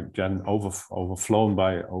people are then overrun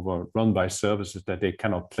by services that they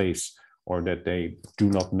cannot place or that they do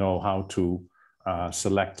not know how to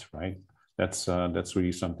select, right? That's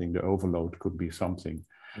really something. The overload could be something.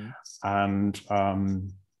 And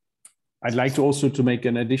I'd like to also to make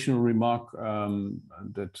an additional remark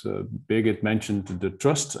that Birgit mentioned, the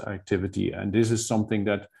trust activity, and this is something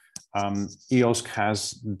that EOSC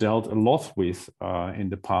has dealt a lot with in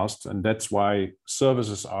the past, and that's why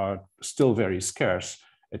services are still very scarce.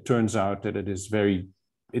 It turns out that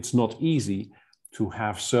it's not easy to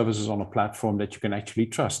have services on a platform that you can actually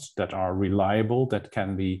trust, that are reliable, that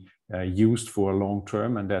can be used for a long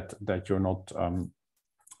term, and that you're not,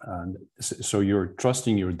 so you're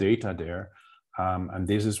trusting your data there. And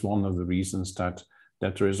this is one of the reasons that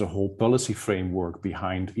there is a whole policy framework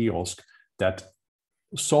behind EOSC that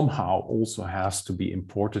somehow also has to be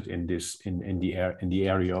imported in the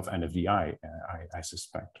area of NFDI, I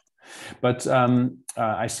suspect. But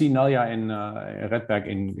I see Nalia in Redberg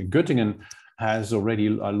in Göttingen has already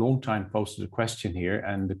a long time posted a question here,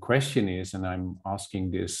 and the question is, and I'm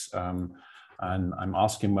asking this, and I'm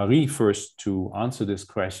asking Marie first to answer this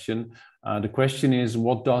question. The question is,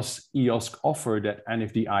 what does EOSC offer that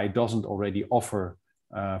NFDI doesn't already offer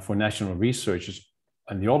for national researchers?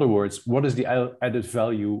 In other words, what is the added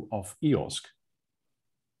value of EOSC?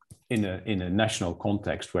 in a national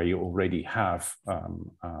context where you already have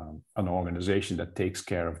an organization that takes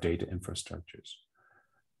care of data infrastructures.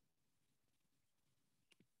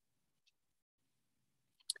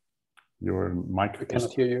 Your mic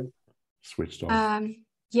cannot hear you. Switched off.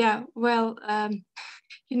 Yeah, well,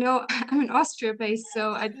 you know, I'm in Austria based,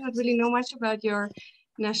 so I don't really know much about your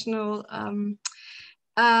national,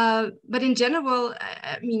 but in general,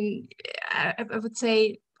 I mean, I would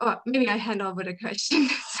say, oh, maybe I hand over the question.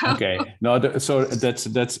 So. Okay, no, so that's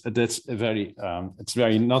very, it's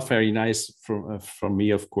very not very nice from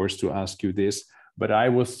me, of course, to ask you this. But I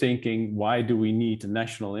was thinking, why do we need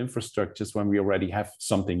national infrastructures when we already have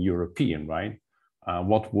something European, right?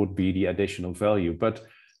 What would be the additional value? But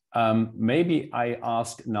maybe I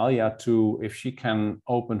ask Nalia if she can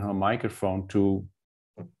open her microphone to.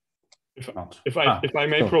 If I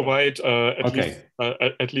may provide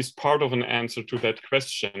at least part of an answer to that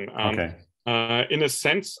question. Okay. In a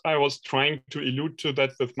sense, I was trying to allude to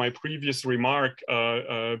that with my previous remark,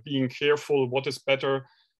 being careful what is better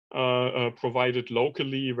provided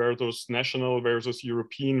locally versus national versus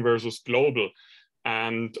European versus global.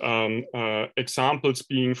 And examples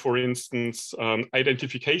being, for instance,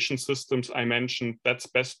 identification systems I mentioned, that's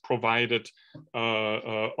best provided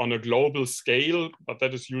on a global scale, but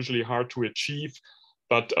that is usually hard to achieve.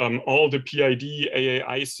 But all the PID,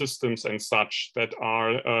 AAI systems and such that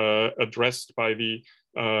are addressed by the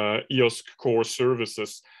EOSC core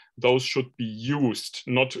services, those should be used,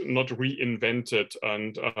 not reinvented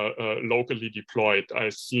and locally deployed.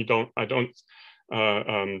 I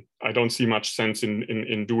don't see much sense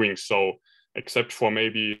in doing so, except for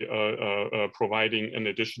maybe providing an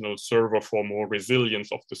additional server for more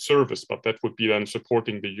resilience of the service, but that would be then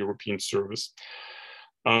supporting the European service.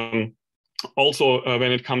 Also,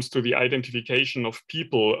 when it comes to the identification of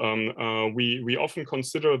people, we often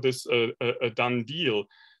consider this a done deal,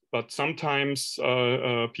 but sometimes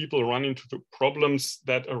people run into the problems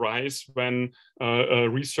that arise when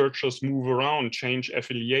researchers move around, change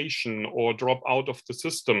affiliation, or drop out of the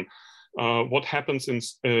system. What happens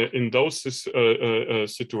in those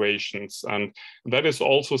situations? And that is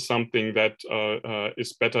also something that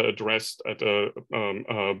is better addressed at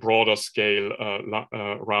a broader scale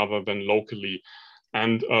rather than locally.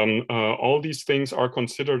 And all these things are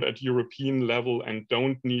considered at European level and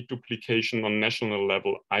don't need duplication on national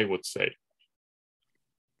level, I would say.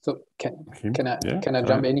 So can I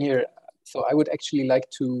jump in here? So I would actually like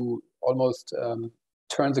to almost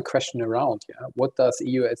turn the question around. Yeah, what does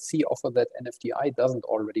EOSC offer that NFDI doesn't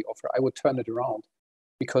already offer? I would turn it around,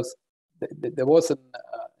 because there was an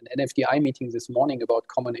NFDI meeting this morning about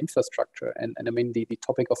common infrastructure, and I mean the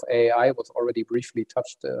topic of AI was already briefly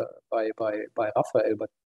touched by Raphael, but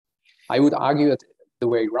I would argue it the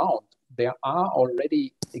way around. There are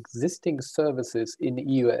already existing services in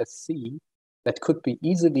EOSC that could be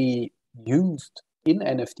easily used in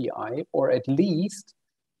NFDI, or at least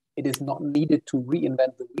it is not needed to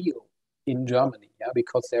reinvent the wheel in Germany, yeah,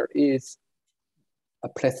 because there is a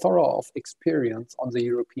plethora of experience on the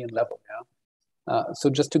European level. Yeah? So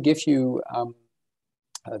just to give you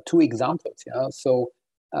two examples. Yeah? So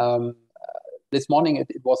this morning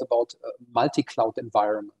it was about multi-cloud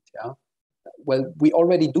environment. Yeah? Well, we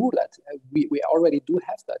already do that. We already do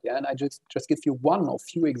have that. Yeah? And I just give you one or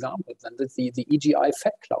few examples, and that's the EGI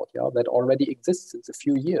Fed Cloud, yeah, that already exists since a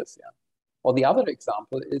few years. Yeah? Or the other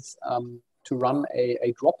example is to run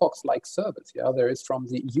a Dropbox-like service. Yeah, there is from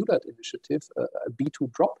the ULAT initiative a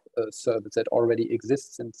B2 Drop service that already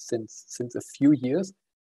exists since a few years.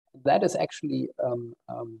 That is actually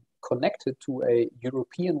connected to a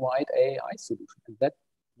European-wide AAI solution, and that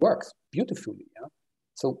works beautifully. Yeah,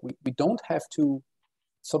 so we don't have to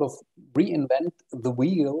sort of reinvent the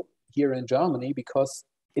wheel here in Germany, because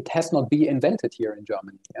it has not been invented here in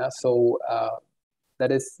Germany. Yeah, so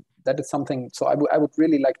that is something. So I would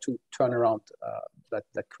really like to turn around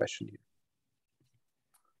that question here.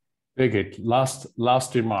 Very good.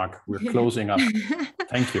 Last remark. We're closing up.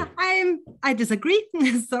 Thank you. I disagree.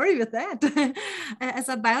 Sorry with that. As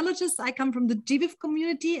a biologist, I come from the GBIF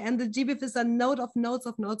community, and the GBIF is a node of nodes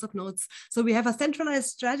of nodes of nodes. So we have a centralized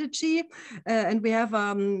strategy, and we have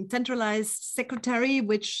a centralized secretary,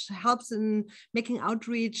 which helps in making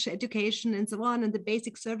outreach, education, and so on, and the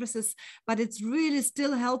basic services. But it's really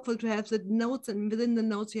still helpful to have the nodes, and within the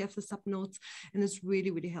nodes you have the subnodes, and it's really,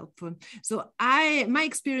 really helpful. So my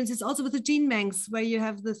experience is also with the gene banks, where you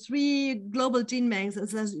have the 3 global gene banks.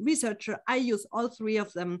 As a researcher, I use all three of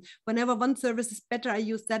them. Whenever one service is better, I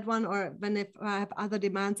use that one, or when I have other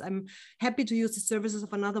demands, I'm happy to use the services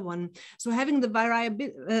of another one. So having the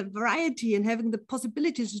variety and having the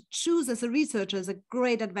possibility to choose as a researcher is a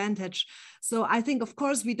great advantage. So I think, of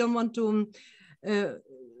course, we don't want to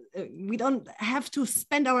we don't have to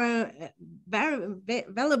spend our very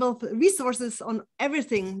valuable resources on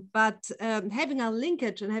everything, but having a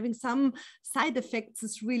linkage and having some side effects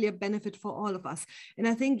is really a benefit for all of us. And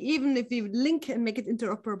I think even if we link and make it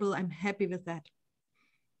interoperable, I'm happy with that.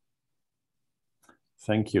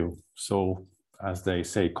 Thank you. So, as they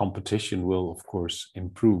say, competition will, of course,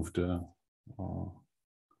 improve the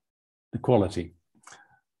quality.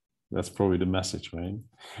 That's probably the message, right?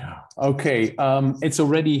 Okay, it's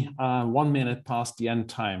already 1 minute past the end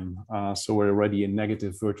time, so we're already in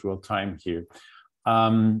negative virtual time here.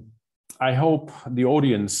 I hope the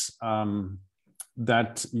audience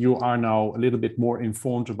that you are now a little bit more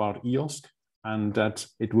informed about EOSC, and that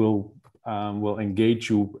it will engage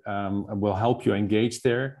you, will help you engage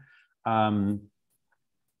there.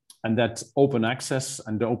 And that open access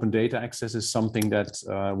and the open data access is something that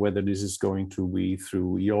whether this is going to be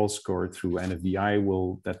through EOSC or through NFDI,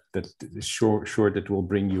 that is sure that will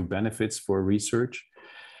bring you benefits for research.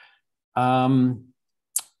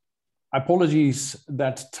 Apologies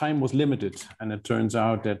that time was limited, and it turns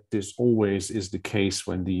out that this always is the case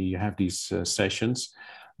when you have these sessions,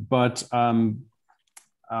 but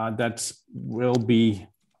that will be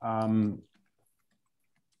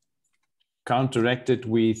counteracted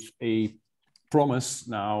with a promise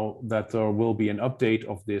now that there will be an update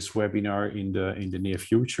of this webinar in the near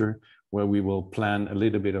future, where we will plan a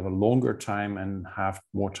little bit of a longer time and have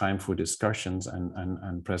more time for discussions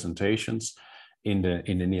and presentations in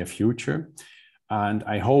the near future. And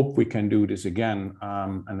I hope we can do this again.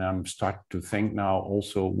 And I'm starting to think now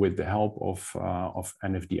also with the help of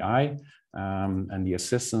NFDI and the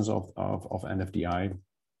assistance of NFDI.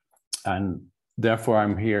 And therefore,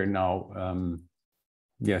 I'm here now,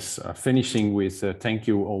 finishing with thank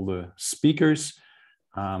you all the speakers,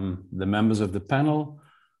 the members of the panel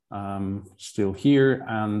still here,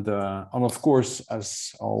 and of course,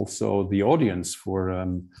 as also the audience for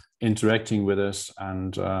interacting with us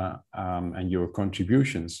and your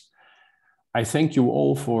contributions. I thank you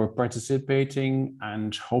all for participating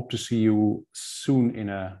and hope to see you soon in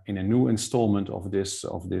a new installment of this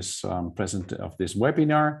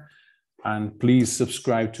webinar. And please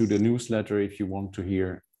subscribe to the newsletter if you want to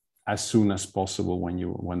hear as soon as possible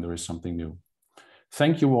when there is something new.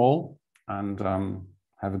 Thank you all, and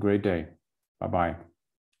have a great day. Bye-bye.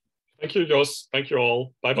 Thank you, Jos. Thank you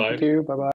all. Bye-bye. Thank you. Bye-bye.